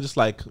is kind of just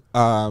like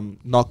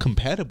not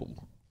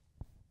compatible.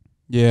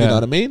 Yeah, You know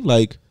what I mean?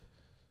 Like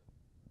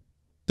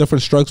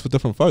different strokes for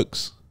different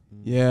folks.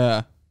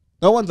 Yeah.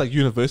 No one's like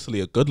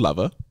universally a good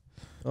lover.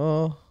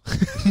 Oh,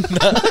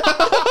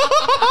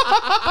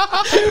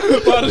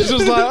 But it's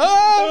just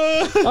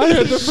like, I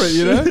hear different,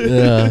 you know?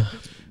 yeah,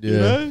 yeah. You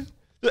know?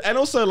 And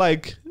also,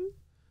 like,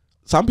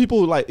 some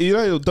people, like,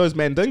 those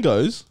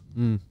mandingos,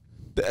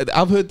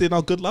 I've heard they're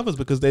not good lovers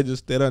because they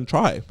don't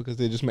try because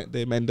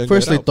they're mandingo.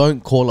 Firstly,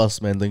 don't call us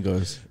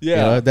mandingos. Yeah.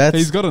 You know, that's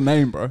He's got a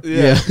name, bro.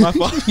 Yeah. Yeah. My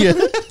fault. yeah.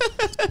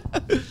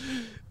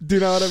 Do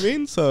you know what I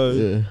mean? So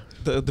Yeah.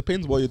 it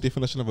depends what your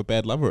definition of a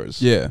bad lover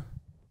is. Yeah.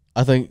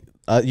 I think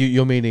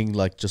you're meaning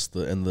like just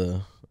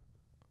the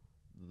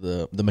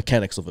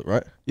mechanics of it,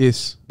 right?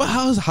 Yes. But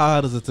how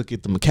hard is it to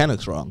get the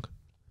mechanics wrong?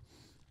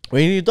 I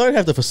mean, you don't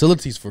have the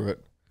facilities for it,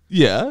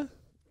 Yeah.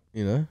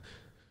 you know.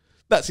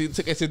 That's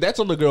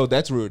on the girl.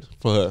 That's rude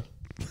for her.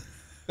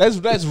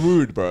 That's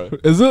rude, bro.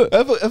 Is it? Do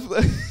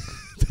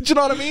you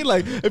know what I mean?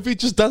 Like, if he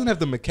just doesn't have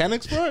the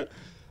mechanics for it,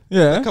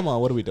 Yeah. come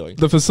on, what are we doing?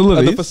 The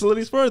facilities. The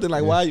facilities for it, then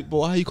like, why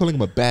are you calling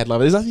him a bad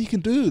lover? There's nothing you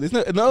can do. There's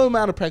no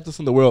amount of practice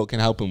in the world can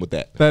help him with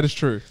that. That is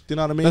true. Do you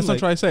know what I mean? That's what I'm Like,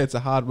 trying to say. It's a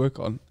hard work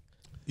on.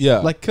 yeah,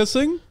 Like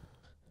kissing?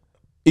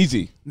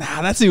 easy.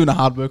 Nah, that's even a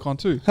hard work on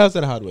too. How's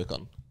that hard work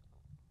on?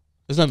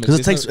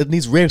 Because it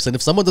needs reps, and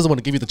if someone doesn't want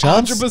to give you the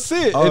chance,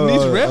 100%. It Oh,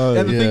 needs rep. oh,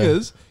 And the thing yeah.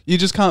 is, you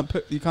just can't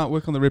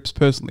work on the reps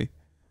personally.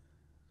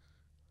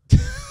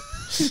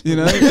 You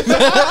know?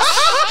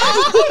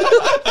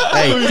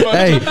 hey,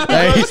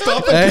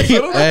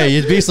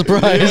 you'd be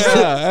surprised.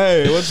 Yeah,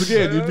 hey, once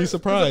again, you'd be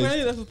surprised.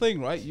 Apparently that's the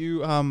thing, right?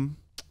 You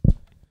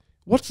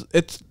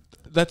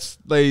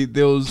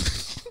there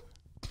was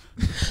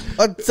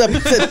I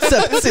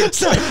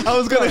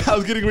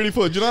was getting ready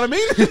for it. Do you know what I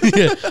mean?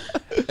 Yeah.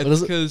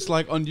 it's because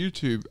like on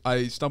YouTube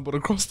I stumbled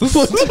across this.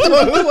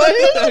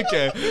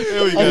 Okay,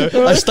 here we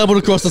go. I stumbled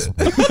across this.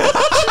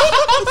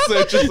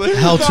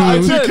 How to?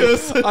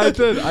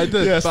 I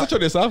did. Yeah, But switch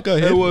on yourself. Go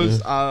ahead. it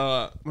was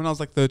when I was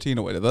like 13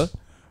 or whatever.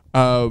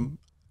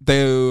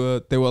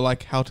 They were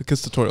like how to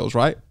kiss tutorials,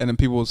 right? And then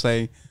people would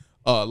say,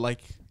 "Oh, like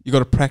you got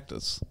to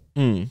practice."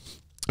 Mm.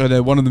 And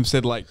then one of them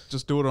said, "Like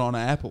just do it on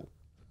an apple."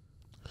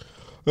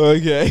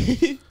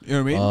 Okay. You know what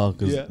I mean? Oh,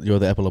 because Yeah. you're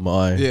the apple of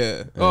my eye.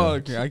 Yeah. Oh,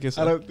 okay. I guess.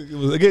 I don't think it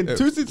was again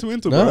too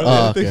sentimental, No? bro. Oh, I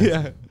don't think, okay.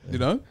 yeah, You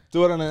know?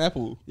 do it on an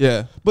apple.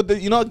 Yeah. But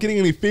you're not getting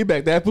any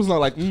feedback. The apple's not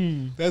like,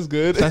 that's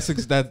good. That's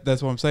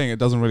what I'm saying. It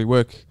doesn't really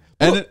work.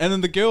 And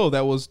then the girl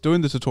that was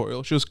doing the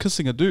tutorial, she was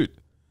kissing a dude.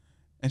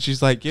 And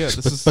she's like, yeah,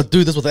 this is... But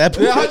do this with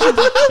Apple. Yeah,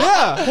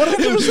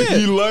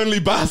 100%. You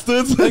lonely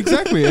bastards.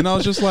 Exactly. And I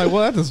was just like,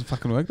 well, that doesn't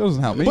fucking work. That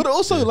doesn't help me. But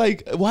also,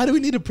 like, why do we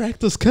need to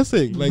practice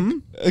kissing? Like,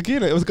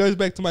 again, it goes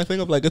back to my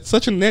thing of like, it's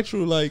such a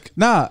natural like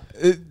Nah,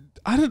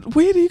 I don't...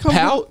 Where do you come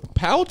from?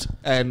 pout,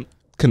 and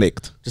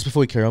connect. Just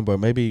before we carry on, bro,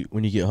 maybe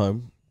when you get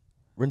home,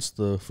 rinse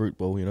the fruit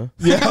bowl, you know?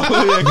 Yeah,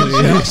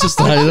 It's just,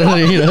 you know?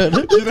 Yeah,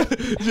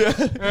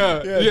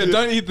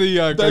 don't eat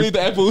the... don't eat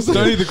the apples.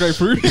 Don't eat the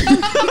grapefruit.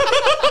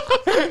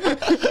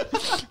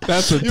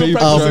 That's a deep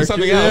practicing joke.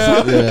 something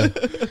else. Yeah.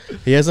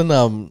 He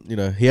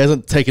hasn't, he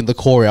hasn't taken the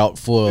core out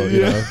for,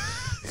 you know,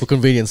 for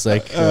convenience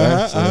sake.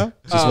 So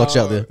just watch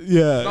out there.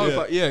 Yeah, No,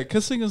 but yeah,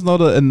 kissing is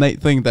not an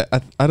innate thing that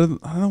I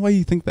don't know why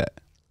you think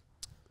that.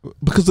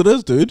 because it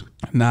is, dude.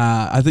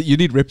 Nah, I think you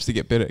need reps to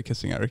get better at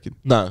kissing, I reckon.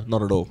 No,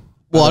 not at all.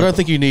 Well, I don't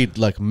think you need,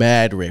 like,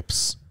 mad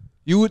reps.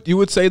 You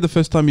would say the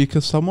first time you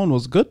kissed someone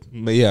was good?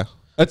 Yeah,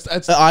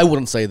 it's I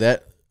wouldn't say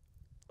that.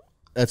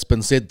 That's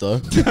been said, though.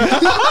 it's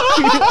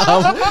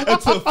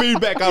the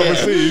feedback I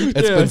received.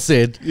 It's been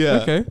said. Yeah.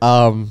 Okay.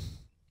 I'm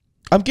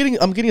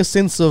getting a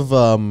sense of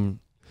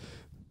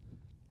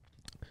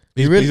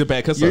He's a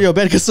bad kisser. You're a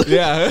bad kisser.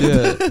 Yeah.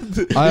 Yeah.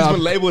 He's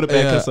been labeled a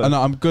bad kisser. I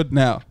know, I'm good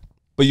now.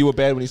 But you were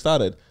bad when you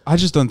started. I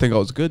just don't think I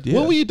was good. Yeah.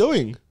 What were you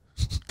doing?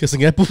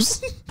 Kissing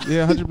apples.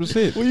 Yeah,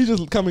 100%. Were you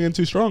just coming in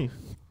too strong?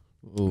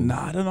 Ooh.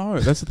 Nah, I don't know.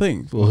 That's the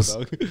thing. Pause.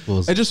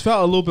 It just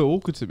felt a little bit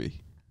awkward to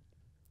me.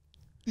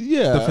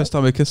 Yeah. The first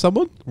time I kissed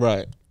someone.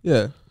 Right.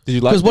 Yeah. Did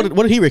you like Because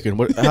what did he reckon?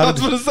 I was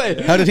going to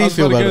say. how did he I was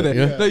feel gonna about go it?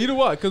 there. Yeah. No, you know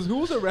what? Because who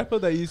was a rapper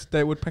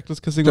that would practice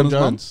kissing Jim on his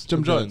mum? Jones.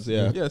 Jim Jones.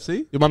 Yeah. Yeah.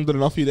 See, Your mum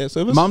didn't offer you that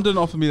service? mum didn't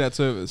offer me that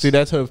service. See,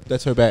 that's her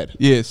bad.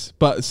 Yes,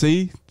 but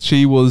see,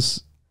 she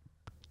was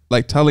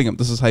like telling him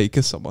this is how you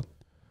kiss someone,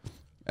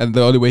 and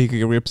the only way he could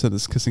get reps in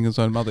is kissing his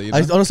own mother. You know?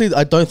 I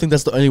don't think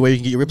that's the only way you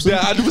can get your rips in.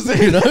 Yeah,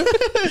 100%. You know?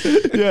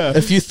 Yeah.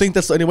 If you think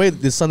that's the only way,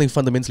 there's something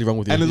fundamentally wrong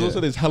with you. And there's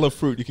also hella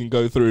fruit you can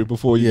go through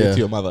before you get to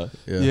your mother.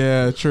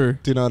 Yeah, true.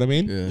 Do you know what I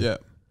mean? Yeah.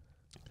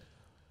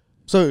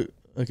 So,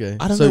 okay.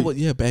 I don't know what,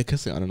 bad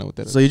kissing. I don't know what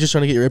that is. So you're just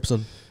trying to get your reps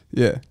in.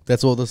 Yeah.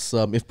 That's all this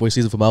F-Boy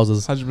season for Miles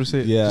is.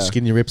 100%. Yeah. Just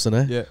getting your reps in,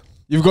 eh? Yeah.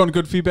 You've gotten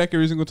good feedback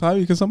every single time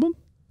you kiss someone?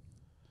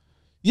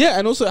 Yeah,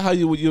 and also how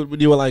you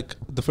were like,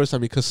 the first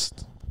time you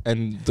kissed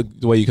and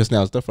the way you kiss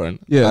now is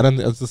different. Yeah. I don't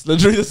think it's just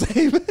literally the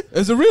same.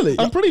 Is it really?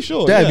 I'm pretty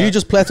sure. Damn, yeah. you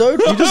just plateaued?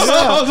 You just,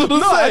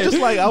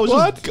 I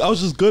was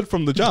just good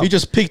from the jump. you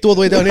just peaked all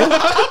the way down here?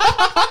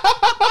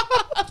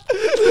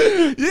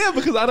 Yeah,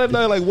 because I don't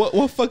know like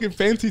what fucking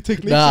fancy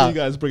techniques are you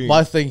guys bringing.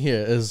 My thing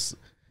here is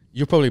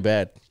you're probably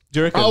bad. Do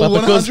you reckon? Oh,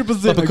 But because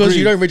 100% but because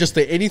you agree. don't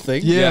register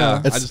anything,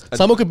 Yeah.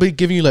 someone could be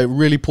giving you like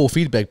really poor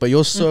feedback, but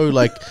you're so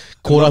like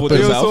caught love up with in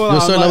yourself.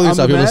 you're so in love with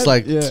yourself. You're just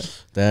like, yeah.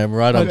 damn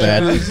right, I'm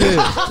bad.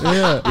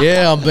 Yeah.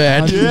 Yeah, I'm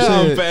bad. 100%. Yeah,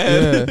 I'm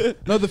bad. Yeah.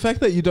 No, the fact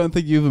that you don't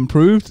think you've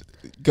improved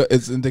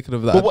is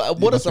indicative of that. But what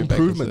You is must be back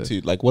improvement to?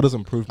 to? Like, what is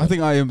improvement? I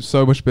think I am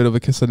so much better of a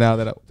kisser now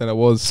than I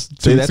was 2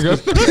 See, weeks ago.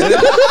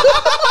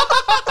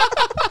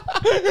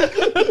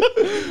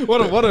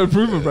 What an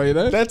improvement, bro, you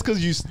know? that's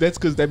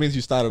because that means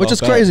you started. Which off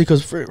is bad. crazy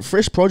because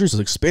fresh produce is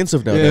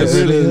expensive Yeah, nowadays.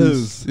 it really is.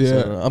 is.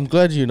 Yeah. So, I'm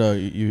glad you're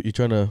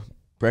trying to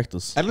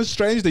practice. And it's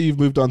strange that you've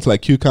moved on to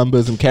like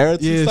cucumbers and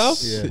carrots and stuff.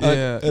 Yeah. Yeah.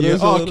 Yeah. It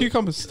is a Oh, little-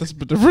 cucumbers, that's a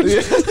bit different.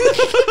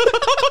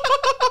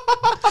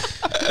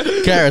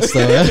 Carrots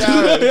though.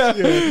 Yeah?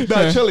 Yeah.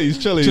 No, chilies.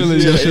 Chilies,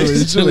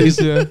 Yeah, chilies,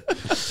 yeah.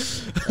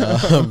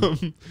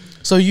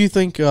 So you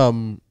think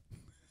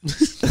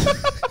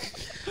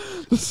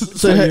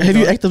so have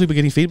you actively been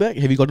getting feedback?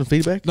 Have you gotten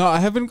feedback? No, I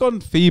haven't gotten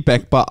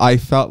feedback, but I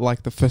felt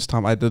like the first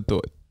time I did do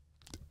it,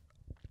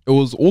 it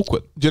was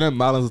awkward. Do you know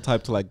Marlon's the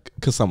type to like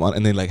kiss someone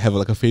and then like have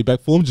like a feedback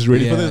form just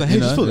ready for Yeah, this? Like, hey,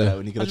 you just know? fill that Yeah. out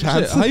when you get a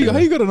chance. How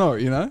you gotta know,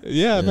 you know?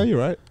 Yeah, no, you're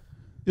right.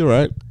 You're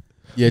right.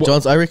 Yeah,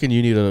 Johns, I reckon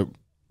you need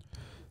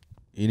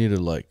to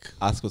like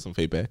Ask for some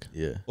feedback.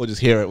 yeah. Or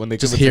just hear it when they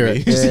Just give hear it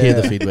it. to me. Just hear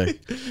the feedback.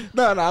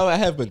 No, I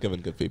have been given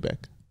good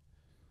feedback.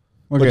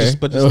 Okay.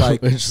 But just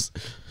like, Just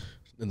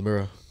in the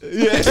mirror.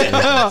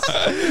 yeah,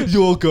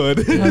 you're good.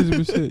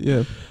 100%,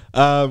 yeah.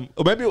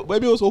 Or maybe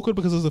it was awkward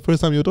because it was the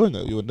first time you were doing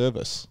it. You were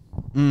nervous.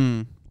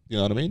 Mm. You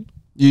know what I mean?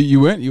 You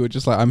weren't? You were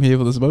just like, I'm here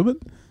for this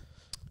moment?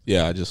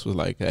 Yeah, I just was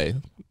like, hey,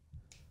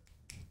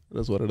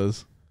 that's what it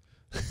is.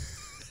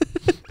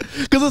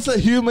 Because it's a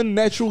human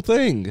natural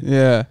thing.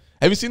 Yeah.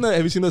 Have you seen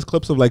those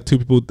clips of like two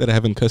people that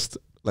haven't kissed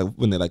like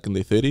when they're like in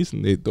their 30s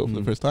and they do it for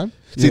the first time?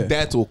 See, Yeah.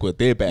 that's awkward.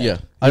 They're bad. Yeah.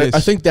 Yes. I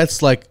think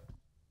that's like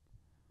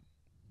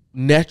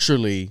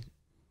naturally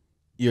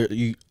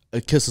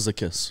a kiss is a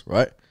kiss,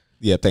 right?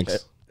 Yeah.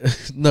 Thanks.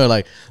 No,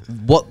 like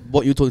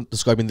what you're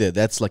describing there,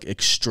 that's like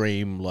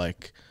extreme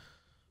like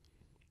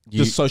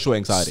Just social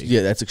anxiety.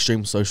 yeah, that's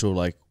extreme social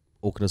like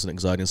awkwardness and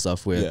anxiety and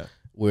stuff Yeah.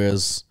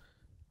 whereas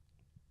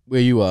where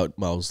you are,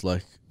 Miles,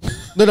 like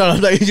no,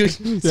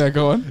 Yeah,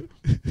 go on.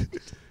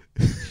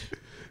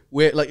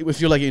 where like if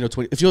you're like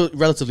 20, if you're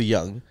relatively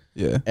young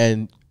Yeah.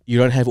 and you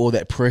don't have all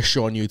that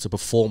pressure on you to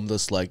perform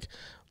this like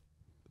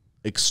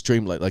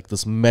extreme like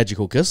this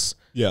magical kiss,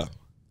 Yeah.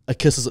 a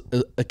kiss is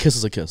a kiss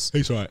is a kiss.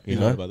 He's right. You He's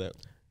know? right about that.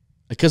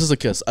 A kiss is a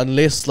kiss,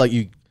 unless like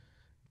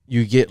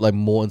you get like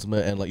more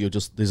intimate and like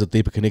there's a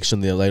deeper connection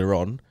there later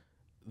on.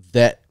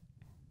 That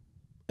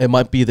it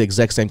might be the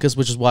exact same kiss,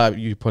 which is why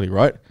you're probably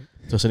right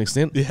to a certain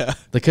extent. Yeah.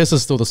 The kiss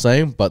is still the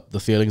same, but the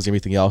feelings,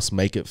 everything else,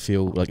 make it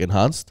feel like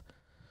enhanced.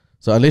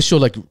 So unless you're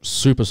like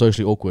super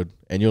socially awkward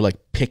and you're like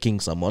picking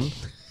someone,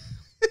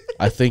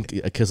 I think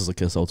a kiss is a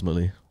kiss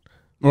ultimately.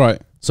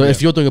 Right. So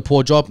if you're doing a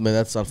poor job, man,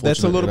 that's unfortunate.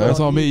 That's a little you bit know? That's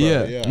on me,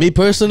 bro, yeah. Me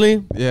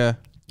personally, Yeah.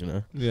 you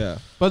know. Yeah.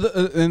 But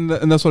and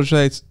that's what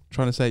Shay's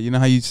trying to say. You know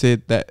how you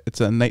said that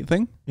it's an innate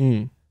thing,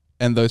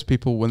 and those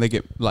people when they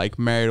get like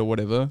married or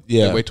whatever,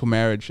 they wait till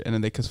marriage and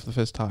then they kiss for the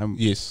first time.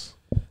 Yes.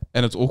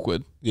 And it's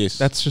awkward. Yes.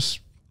 That's just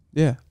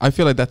I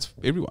feel like that's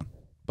everyone,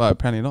 but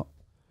apparently not.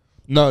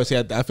 No, see,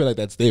 I feel like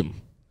that's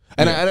them.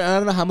 And I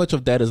don't know how much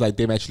of that is like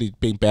them actually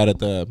being bad at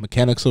the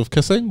mechanics of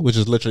kissing, which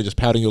is literally just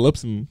pouting your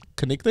lips and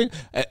connecting,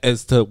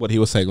 as to what he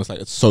was saying was like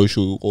it's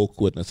social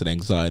awkwardness and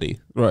anxiety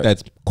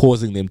that's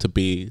causing them to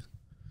be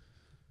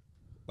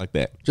like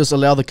that. Just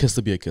allow the kiss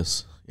to be a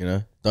kiss, you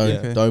know.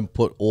 Okay. Don't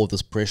put all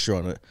this pressure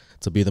on it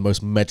to be the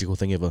most magical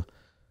thing ever.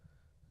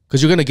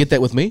 Because you're gonna get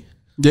that with me.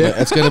 Yeah,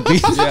 Like, it's gonna be.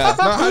 Yeah,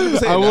 no,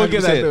 100%, I will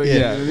get that. 100%.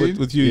 Yeah, Yeah,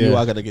 with you, you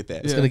are gonna get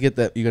that. It's gonna get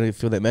that. You're gonna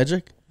feel that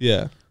magic.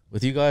 Yeah.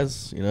 With you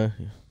guys, you know.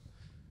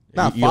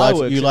 Nah, you lie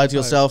fireworks, to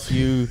yourself.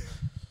 You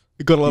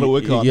got a lot of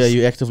work on. Yeah,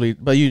 you actively,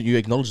 but you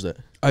acknowledge that.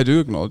 I do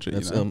acknowledge it.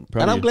 That's, You know?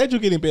 proud And of I'm you. glad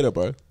you're getting better,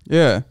 bro.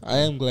 Yeah. I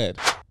am glad.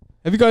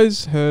 Have you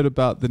guys heard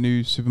about the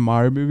new Super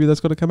Mario movie that's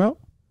going to come out?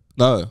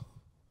 No.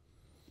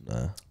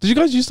 Nah. Did you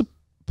guys used to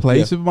play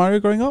Yeah. Super Mario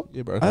growing up?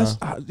 Yeah, bro.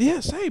 Yeah,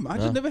 same. I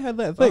just never had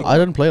that thing. I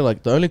didn't play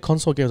like the only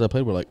console games I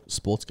played were like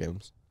sports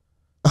games.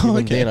 Oh,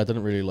 Even okay. then, I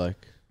didn't really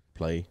like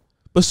play.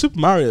 But Super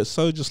Mario is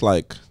so just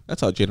like,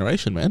 that's our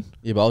generation, man.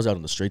 Yeah, but I was out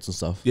in the streets and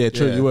stuff. Yeah,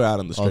 true. Yeah. You were out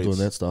on the I was streets. doing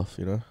that stuff,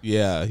 you know.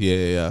 Yeah.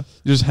 You're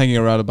just hanging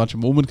around a bunch of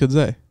Mormon kids,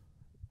 eh?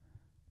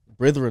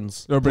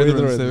 Brethrens. Oh,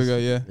 Brethrens. There we go,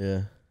 yeah.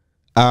 Yeah.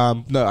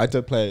 No, I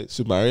did play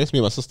Super Mario. It's me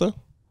and my sister.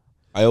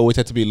 I always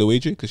had to be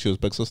Luigi because she was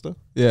big sister.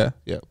 Yeah.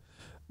 Yeah.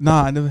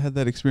 Nah, I never had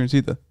that experience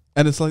either.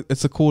 And it's like,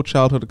 it's a cool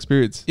childhood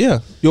experience. Yeah.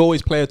 You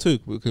always play it too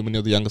when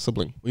you're the younger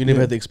sibling. Well, you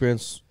never had the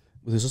experience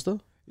with your sister?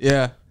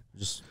 Yeah.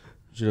 Just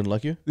she didn't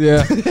like you?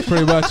 Yeah,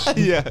 pretty much.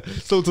 Yeah.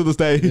 Still to this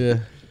day. Yeah.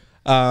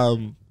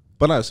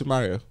 But no, Super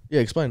Mario. Yeah,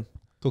 explain.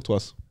 Talk to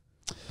us.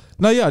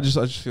 No, yeah, I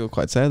just feel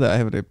quite sad that I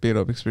haven't a bit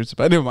of experience,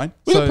 but never mind.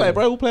 We'll play,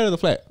 bro. We'll play it at the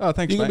flat. Oh,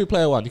 thanks, You can mate. be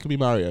player one. You can be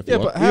Mario if Yeah, you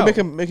want. but how? You make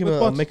him With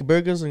what? make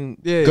burgers and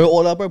Yeah. go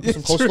all out, bro. Put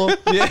some coleslaw.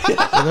 You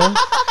know?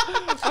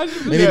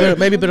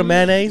 Maybe a bit of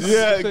mayonnaise.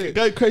 Yeah,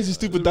 go crazy,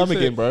 stupid, dumb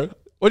again, bro.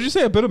 What'd you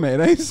say? A bit of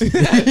mayonnaise? What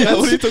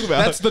are you talking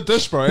about? That's the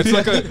dish, bro. It's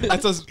like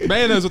it's a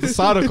mayonnaise with a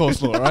side of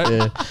coleslaw,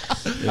 right?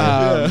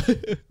 Yeah.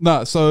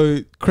 No, so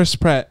Chris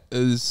Pratt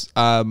is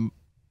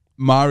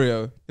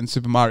Mario in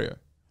Super Mario,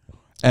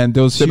 and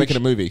there was They're huge, making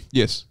a movie.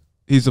 Yes,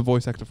 he's the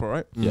voice actor for it,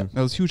 right? Yeah.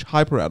 There was huge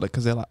hype around it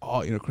because they're like,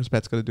 oh, you know, Chris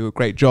Pratt's going to do a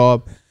great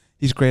job.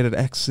 He's great at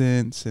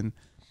accents, and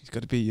he's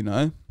got to be, you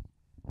know,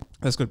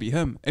 that's going to be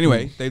him.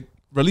 Anyway, they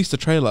released a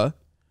trailer,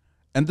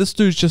 and this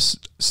dude's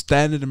just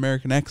standard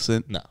American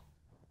accent. No.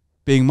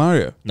 Being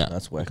Mario. No,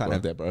 That's whack, Can't bro.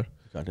 have that, bro.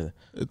 Can't do that.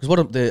 Because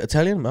what the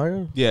Italian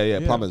Mario Yeah, Yeah.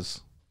 plumbers.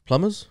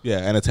 plumbers? Yeah,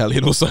 and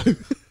Italian also.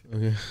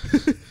 Okay.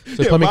 So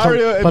Yeah, plumbing,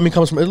 Mario and- plumbing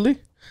comes from Italy.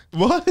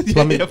 What?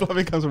 Plumbing- Yeah,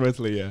 plumbing comes from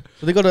Italy, yeah.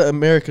 So they got an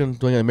American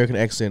doing an American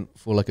accent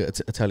for like an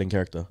Italian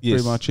character. Yes.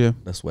 Pretty much, yeah.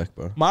 That's whack,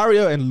 bro.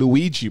 Mario and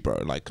Luigi,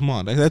 bro. Like, come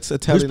on. That's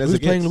Italian as Who's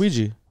it playing gets.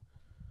 Luigi?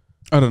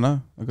 I don't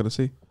know. I got to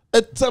see.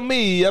 It's a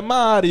me, a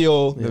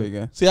Mario. There we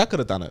go. See, I could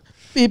have done it.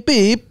 Beep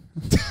beep.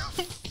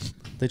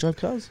 They drive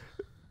cars.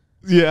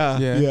 Yeah,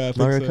 Yeah. I think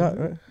Mario so. Kart,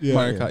 right? Yeah.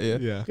 Mario Kart, yeah.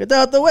 Yeah. Get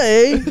out the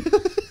way.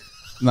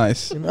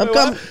 Nice.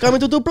 I'm coming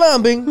to do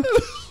plumbing.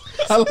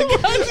 I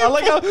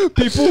like how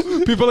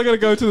people are gonna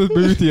go to the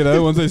booth, you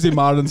know, once they see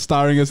Martin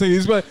starring as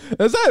he's like,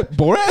 is that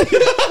Borat?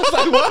 It's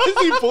like, why is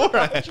he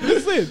Borat?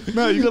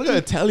 No, you gotta go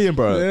Italian,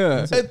 bro.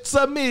 Yeah. It's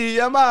a me,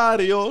 a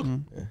Mario.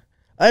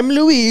 I'm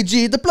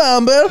Luigi the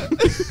plumber.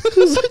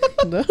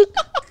 No.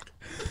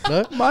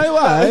 No. My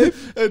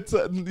wife.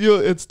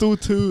 It's still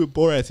too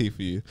Borat-y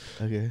for you.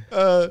 Okay.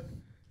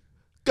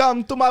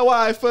 Come to my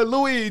wife,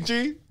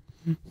 Luigi.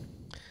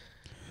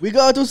 We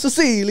go to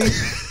Sicily.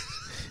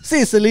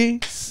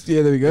 Sicily.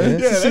 Yeah, there we go. Yeah,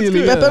 that's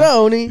Sicily. good.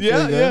 Pepperoni.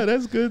 Yeah, yeah,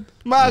 that's good.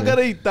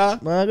 Margarita.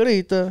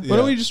 Margarita. Why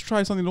don't we just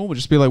try something normal?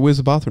 Just be like, where's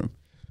the bathroom?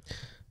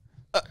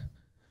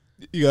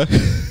 You go.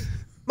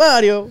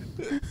 Mario.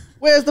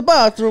 Where's the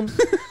bathroom?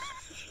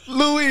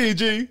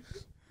 Luigi.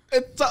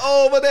 It's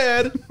over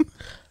there.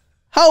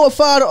 How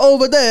far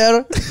over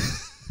there?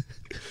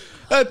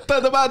 At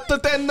about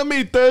 10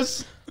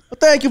 meters.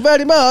 Thank you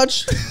very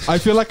much. I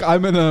feel like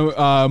I'm in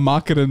a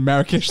market in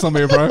Marrakesh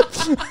somewhere, bro.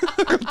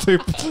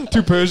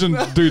 two Persian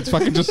dudes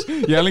fucking just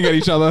yelling at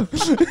each other.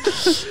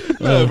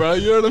 No, bro,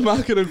 you're in the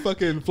market in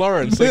fucking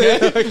Florence.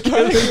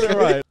 Okay?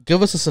 Right.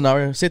 Give us a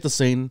scenario, set the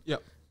scene,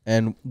 Yep.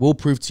 and we'll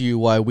prove to you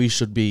why we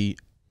should be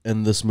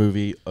in this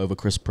movie over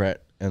Chris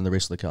Pratt and the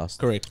rest of the cast.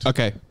 Correct.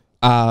 Okay.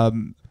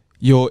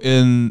 You're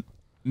in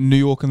New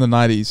York in the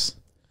 90s,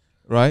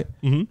 right?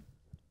 Mm-hmm.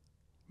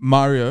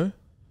 Mario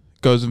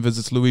goes and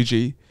visits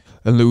Luigi,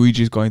 and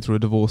Luigi's going through a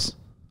divorce.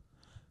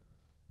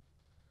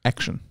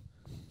 Action.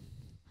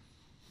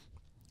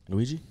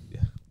 Luigi? Yeah.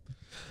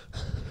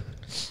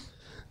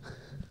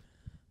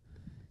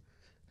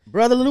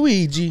 Brother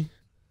Luigi.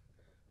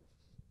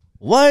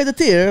 Why the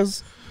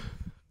tears?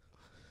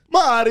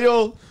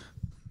 Mario,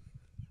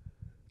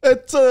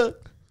 it's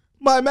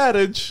my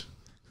marriage.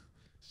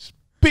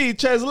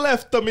 Peach has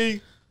left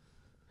me.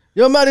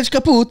 Your marriage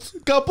kaput.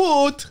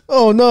 Kaput.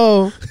 Oh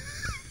no.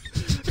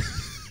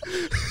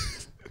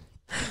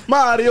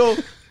 Mario,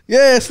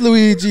 Yes,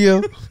 Luigi.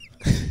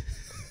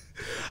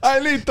 I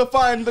need to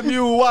find a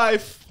new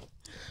wife.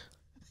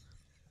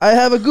 I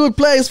have a good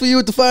place for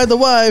you to find a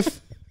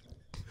wife.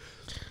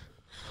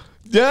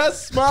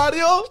 Yes,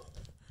 Mario?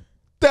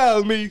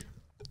 Tell me.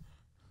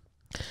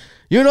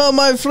 You know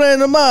my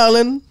friend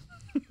Marlon.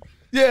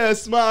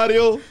 Yes,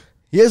 Mario.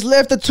 He has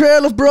left a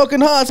trail of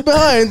broken hearts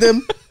behind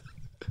him.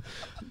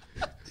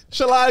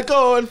 Shall I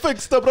go and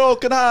fix the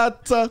broken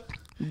heart?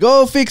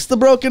 Go fix the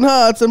broken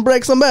hearts and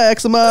break some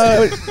backs,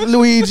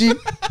 Luigi.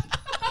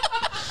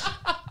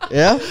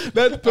 Yeah?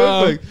 That's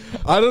perfect.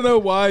 I don't know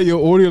why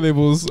your audio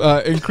levels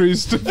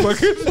increased to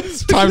fucking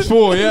times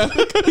 4, yeah?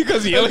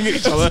 Because yelling at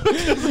each other.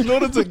 In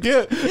order to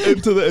get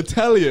into the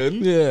Italian,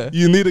 Yeah.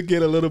 you need to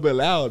get a little bit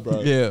loud, bro.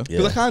 Yeah.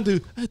 Because I can't do,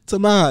 it's a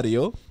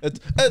Mario.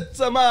 It's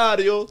a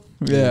Mario.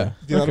 Yeah.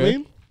 Do you know what I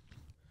mean?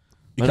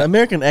 An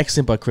American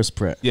accent by Chris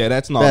Pratt. Yeah,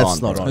 that's not That's on.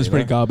 not bro. on. It's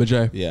pretty garbage,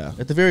 eh? Yeah.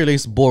 At the very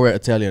least, Borat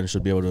Italian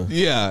should be able to.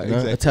 Yeah, You know?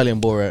 exactly.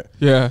 Italian Borat.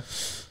 Yeah.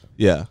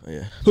 Yeah.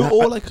 Yeah.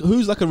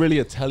 Who's like a really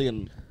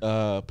Italian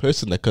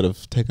person that could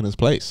have taken his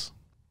place?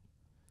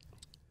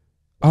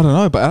 I don't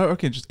know, but I don't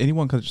reckon just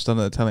anyone could have just done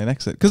an Italian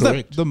accent. Because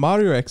Correct. the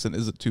Mario accent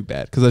isn't too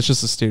bad, because that's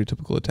just a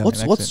stereotypical Italian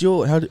accent.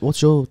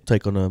 What's your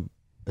take on a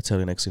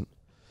Italian accent?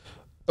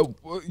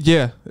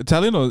 Yeah,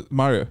 Italian or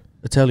Mario?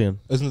 Italian.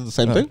 Isn't it the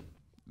same No. thing?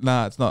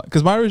 Nah, it's not.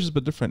 Because Mario's just a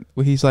bit different.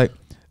 Where he's like,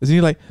 isn't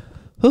he like,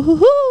 hoo hoo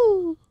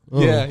hoo?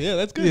 Oh. Yeah,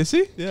 that's good. Yeah,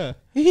 see? Yeah.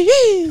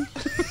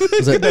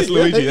 Is that- That's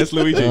Luigi. That's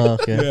Luigi. Oh,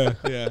 okay.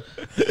 Yeah.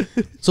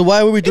 So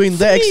why were we doing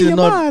that accent and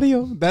not?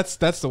 Mario. That's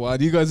the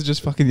one. You guys are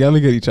just fucking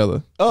yelling at each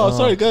other. Oh,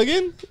 sorry. Go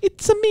again.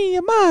 It's a me,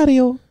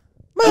 Mario.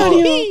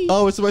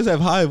 Oh, we're supposed to have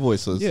high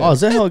voices. Yeah. Oh,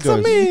 is that how it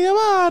goes?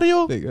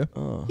 Mario. There you go.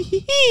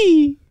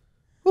 Oh.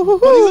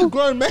 But he's a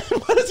grown man.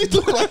 Why does he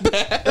talk like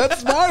that?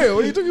 That's Mario.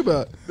 What are you talking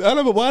about? I don't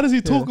know, but why does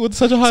he talk with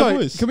such a high Sorry,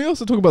 voice? can we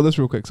also talk about this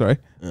real quick? Sorry.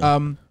 Yeah.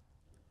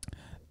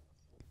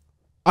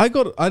 I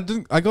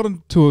didn't get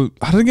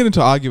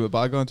into an argument, but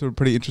I got into a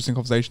pretty interesting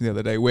conversation the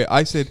other day where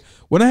I said,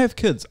 when I have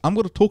kids, I'm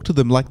going to talk to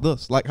them like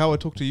this, like how I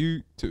talk to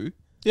you two.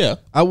 Yeah.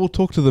 I will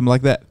talk to them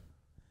like that.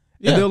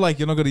 Yeah. And they're like,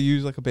 you're not going to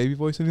use like a baby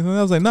voice or anything. And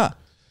I was like, nah.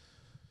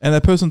 And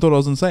that person thought I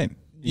was insane.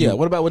 Yeah.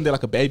 What about when they're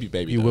like a baby?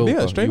 You though? will. Yeah,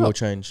 bro. straight you will up.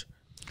 change.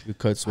 Your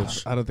code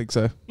switch. I don't think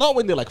so. Not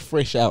when they're like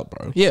fresh out,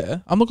 bro. Yeah.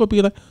 I'm not going to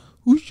be like,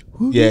 whoosh,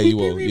 whoosh, Yeah, you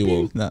will. You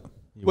will. No.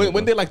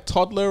 When they're like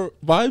toddler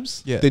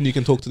vibes, Yeah. then you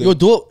can talk to them. You'll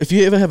do it if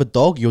you ever have a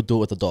dog. You'll do it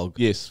with a dog.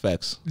 Yes,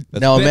 facts.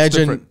 Now that's imagine.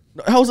 different.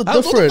 How's it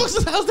How's different? how's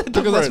that different?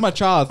 Because that's my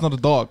child. It's not a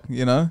dog,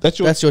 you know? That's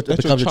your It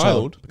becomes your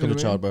child. You Becomes know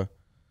a child, bro.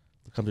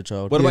 Becomes a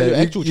child. What about your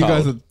actual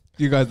child?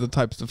 You guys are the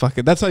types to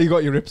fucking. That's how you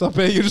got your rips up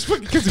here. You just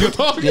fucking kiss your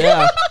dog.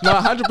 Yeah, no,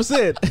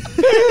 100%.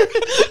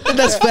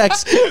 That's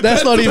facts.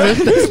 That's not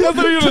even. That's not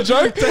even a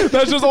joke.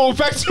 That's just all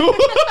factual.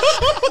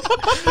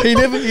 He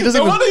doesn't No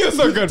even. wonder you're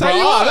so good, bro. Tell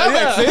you Ah, what,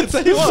 that yeah, makes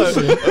sense. tell you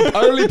what.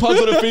 Only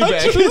positive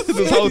feedback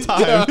this whole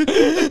time.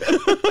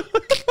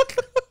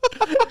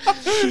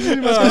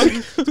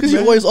 Because you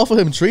always offer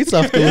him treats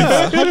afterwards.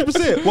 Yeah,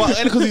 100%. Well,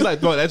 and because he's like,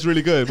 bro, that's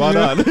really good. Well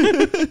done. Now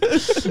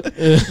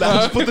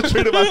just put the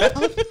treat in my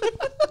mouth.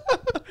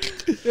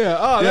 Yeah.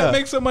 Oh, Yeah. that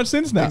makes so much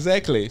sense now.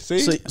 Exactly. See?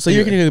 So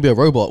you're going to be a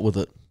robot with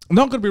it? I'm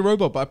not going to be a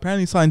robot, but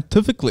apparently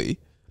scientifically,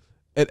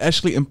 it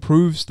actually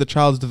improves the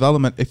child's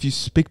development if you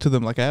speak to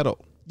them like an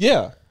adult.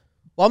 Yeah.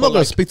 Well, I'm But not going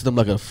like- to speak to them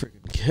like a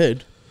freaking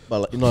kid, but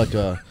like, you know, like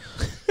a.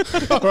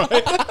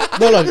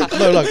 No,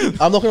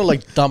 I'm not going to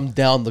like dumb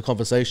down the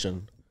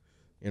conversation.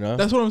 You know,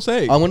 That's what I'm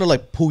saying. I'm going to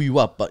like pull you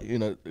up, but you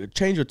know,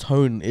 change your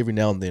tone every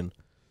now and then.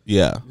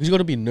 Yeah. Because you got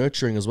to be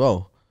nurturing as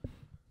well.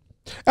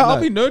 I'll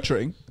No. be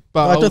nurturing,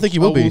 but I don't think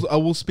you will be. I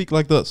will speak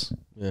like this.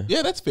 Yeah.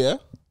 Yeah, that's fair.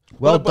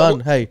 Well But- but-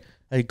 done.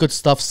 Hey, good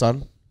stuff,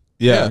 son.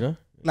 Yeah. You know?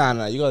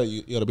 Nah, you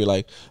gotta be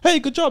like, hey,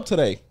 good job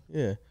today.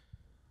 Yeah.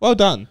 Well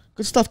done.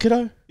 Good stuff,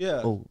 kiddo.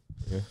 Yeah. Oh,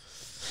 yeah.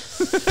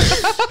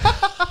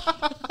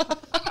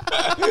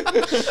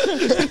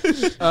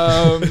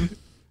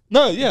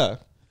 No, yeah.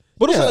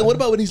 But also, Yeah. like, what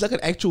about when he's like an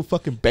actual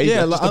fucking baby?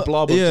 Yeah, like, just a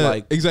blob of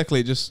like,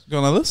 exactly. Just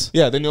going like this.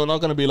 yeah. Then you're not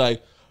gonna be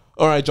like,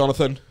 all right,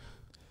 Jonathan,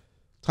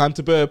 time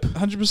to burp.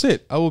 100%.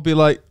 I will be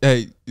like,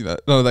 hey, you know,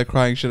 none of that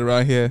crying shit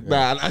around here.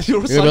 Nah,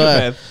 you're a You're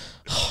psychopath.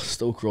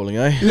 Still crawling,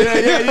 eh?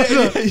 Yeah.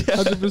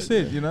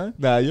 100%, you know?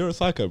 Nah, you're a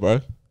psycho,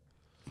 bro.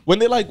 When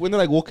they're like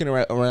walking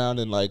around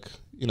and like,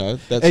 you know,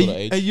 that Hey, sort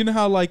of age. hey, you know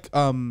how like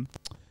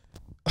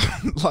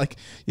like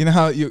you know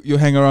how you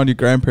hang around your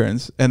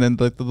grandparents and then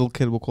like the little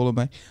kid will call them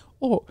like,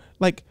 oh,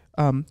 like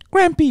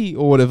Grampy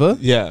or whatever.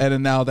 Yeah. And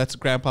then now that's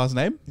grandpa's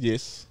name.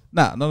 Yes.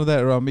 Nah, none of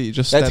that around me.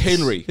 Just That's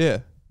Henry. Yeah.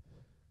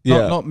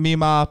 Yeah. Not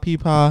Mima,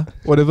 Peepa,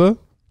 whatever.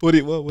 What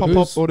Pop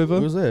Pop, whatever.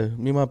 Who's there?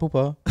 Me, my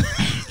poopa.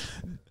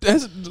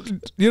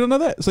 You don't know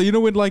that? So you know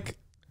when like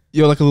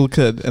you're like a little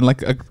kid and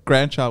like a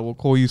grandchild will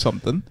call you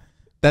something,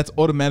 that's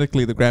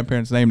automatically the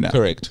grandparent's name now.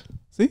 Correct.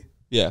 See?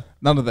 Yeah.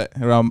 None of that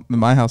around in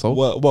my household.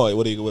 What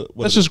do you? What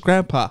That's is just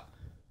grandpa.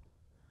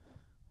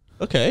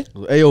 okay.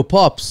 Ayo,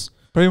 pops.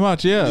 Pretty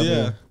much, yeah.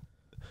 Yeah.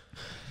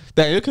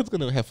 Damn, your kid's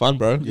gonna have fun,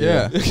 bro.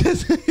 Yeah.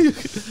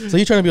 So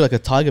you're trying to be like a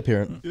tiger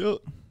parent. Yeah.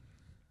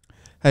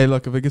 Hey,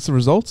 look, if it gets the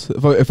results,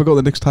 if I got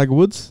the next Tiger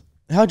Woods,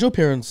 How'd your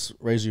parents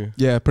raise you?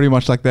 yeah, pretty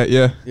much like that,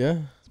 yeah. Yeah.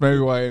 It's maybe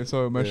why I'm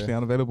so emotionally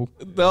unavailable.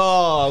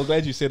 Oh, I'm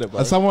glad you said it,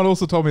 bro. Someone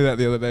also told me that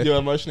the other day. You're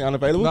emotionally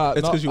unavailable? Nah,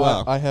 It's because you I-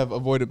 are. I have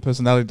avoidant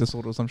personality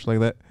disorder or something like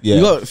that. Yeah.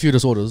 You got a few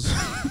disorders.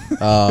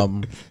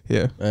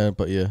 Yeah.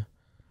 But yeah.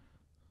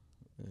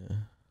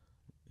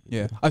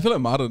 Yeah. I feel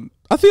like Martin,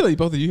 I feel like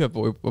both of you have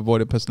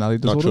avoidant personality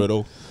disorder. Not true at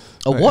all.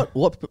 Oh, Okay.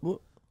 what?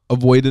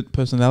 Avoidant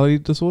personality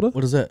disorder?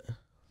 What is that?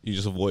 You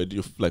just avoid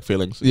your like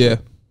feelings. Yeah.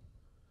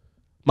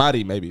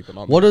 Marty maybe, but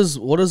not What me.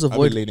 does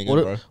avoid? leaning in,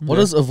 What, bro. what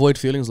does avoid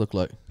feelings look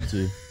like to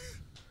you?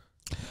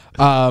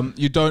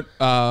 You don't,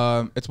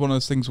 it's one of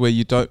those things where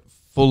you don't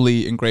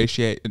fully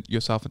ingratiate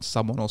yourself into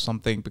someone or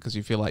something because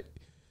you feel like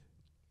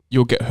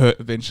you'll get hurt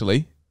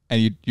eventually,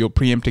 and you're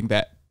preempting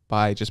that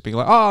by just being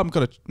like, oh, I'm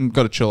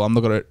gonna chill. I'm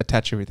not gonna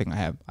attach everything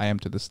I am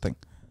to this thing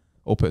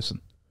or person.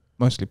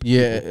 Mostly.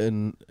 Yeah,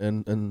 people.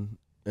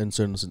 in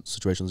certain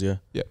situations, yeah.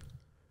 Yeah.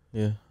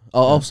 Yeah.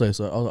 I'll say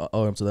so.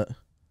 I'll answer that.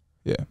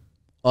 Yeah.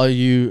 Are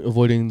you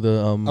avoiding the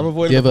I'm do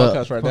avoiding you the have a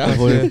podcast right now.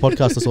 avoiding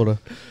podcast disorder?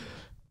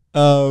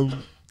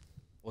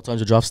 What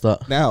time's your draft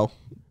start? Now. All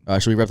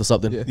right, should we wrap this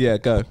up then? Yeah. Yeah,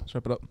 go. Let's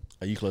wrap it up.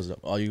 Are you close it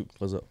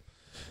up?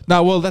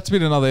 No, well, that's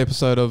been another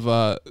episode of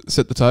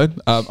Set the Tone.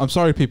 I'm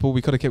sorry, people.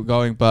 We could have kept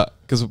going, but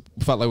because we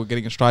felt like we're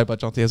getting a stride, but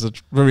Jonty has a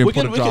very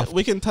important draft.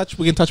 We can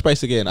touch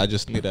base again. I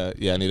just need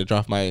to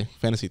draft my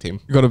fantasy team.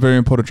 We've got a very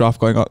important draft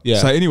going on. Yeah.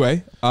 So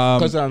anyway,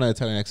 Because I don't know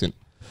Italian accent.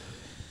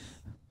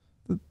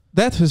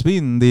 that has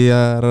been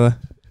the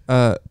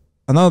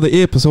another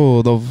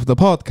episode of the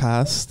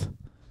podcast.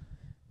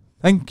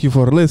 Thank you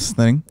for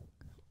listening.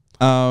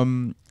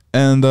 And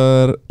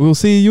we'll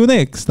see you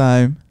next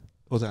time.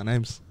 What's our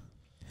names?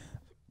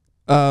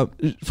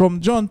 From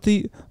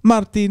Jonty,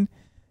 Martin,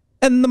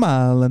 and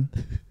Marlon.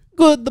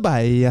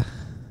 Goodbye.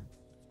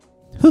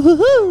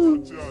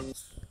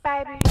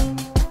 Baby.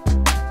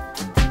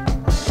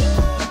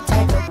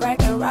 Take a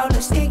break and roll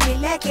a sticky,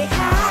 like it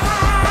high.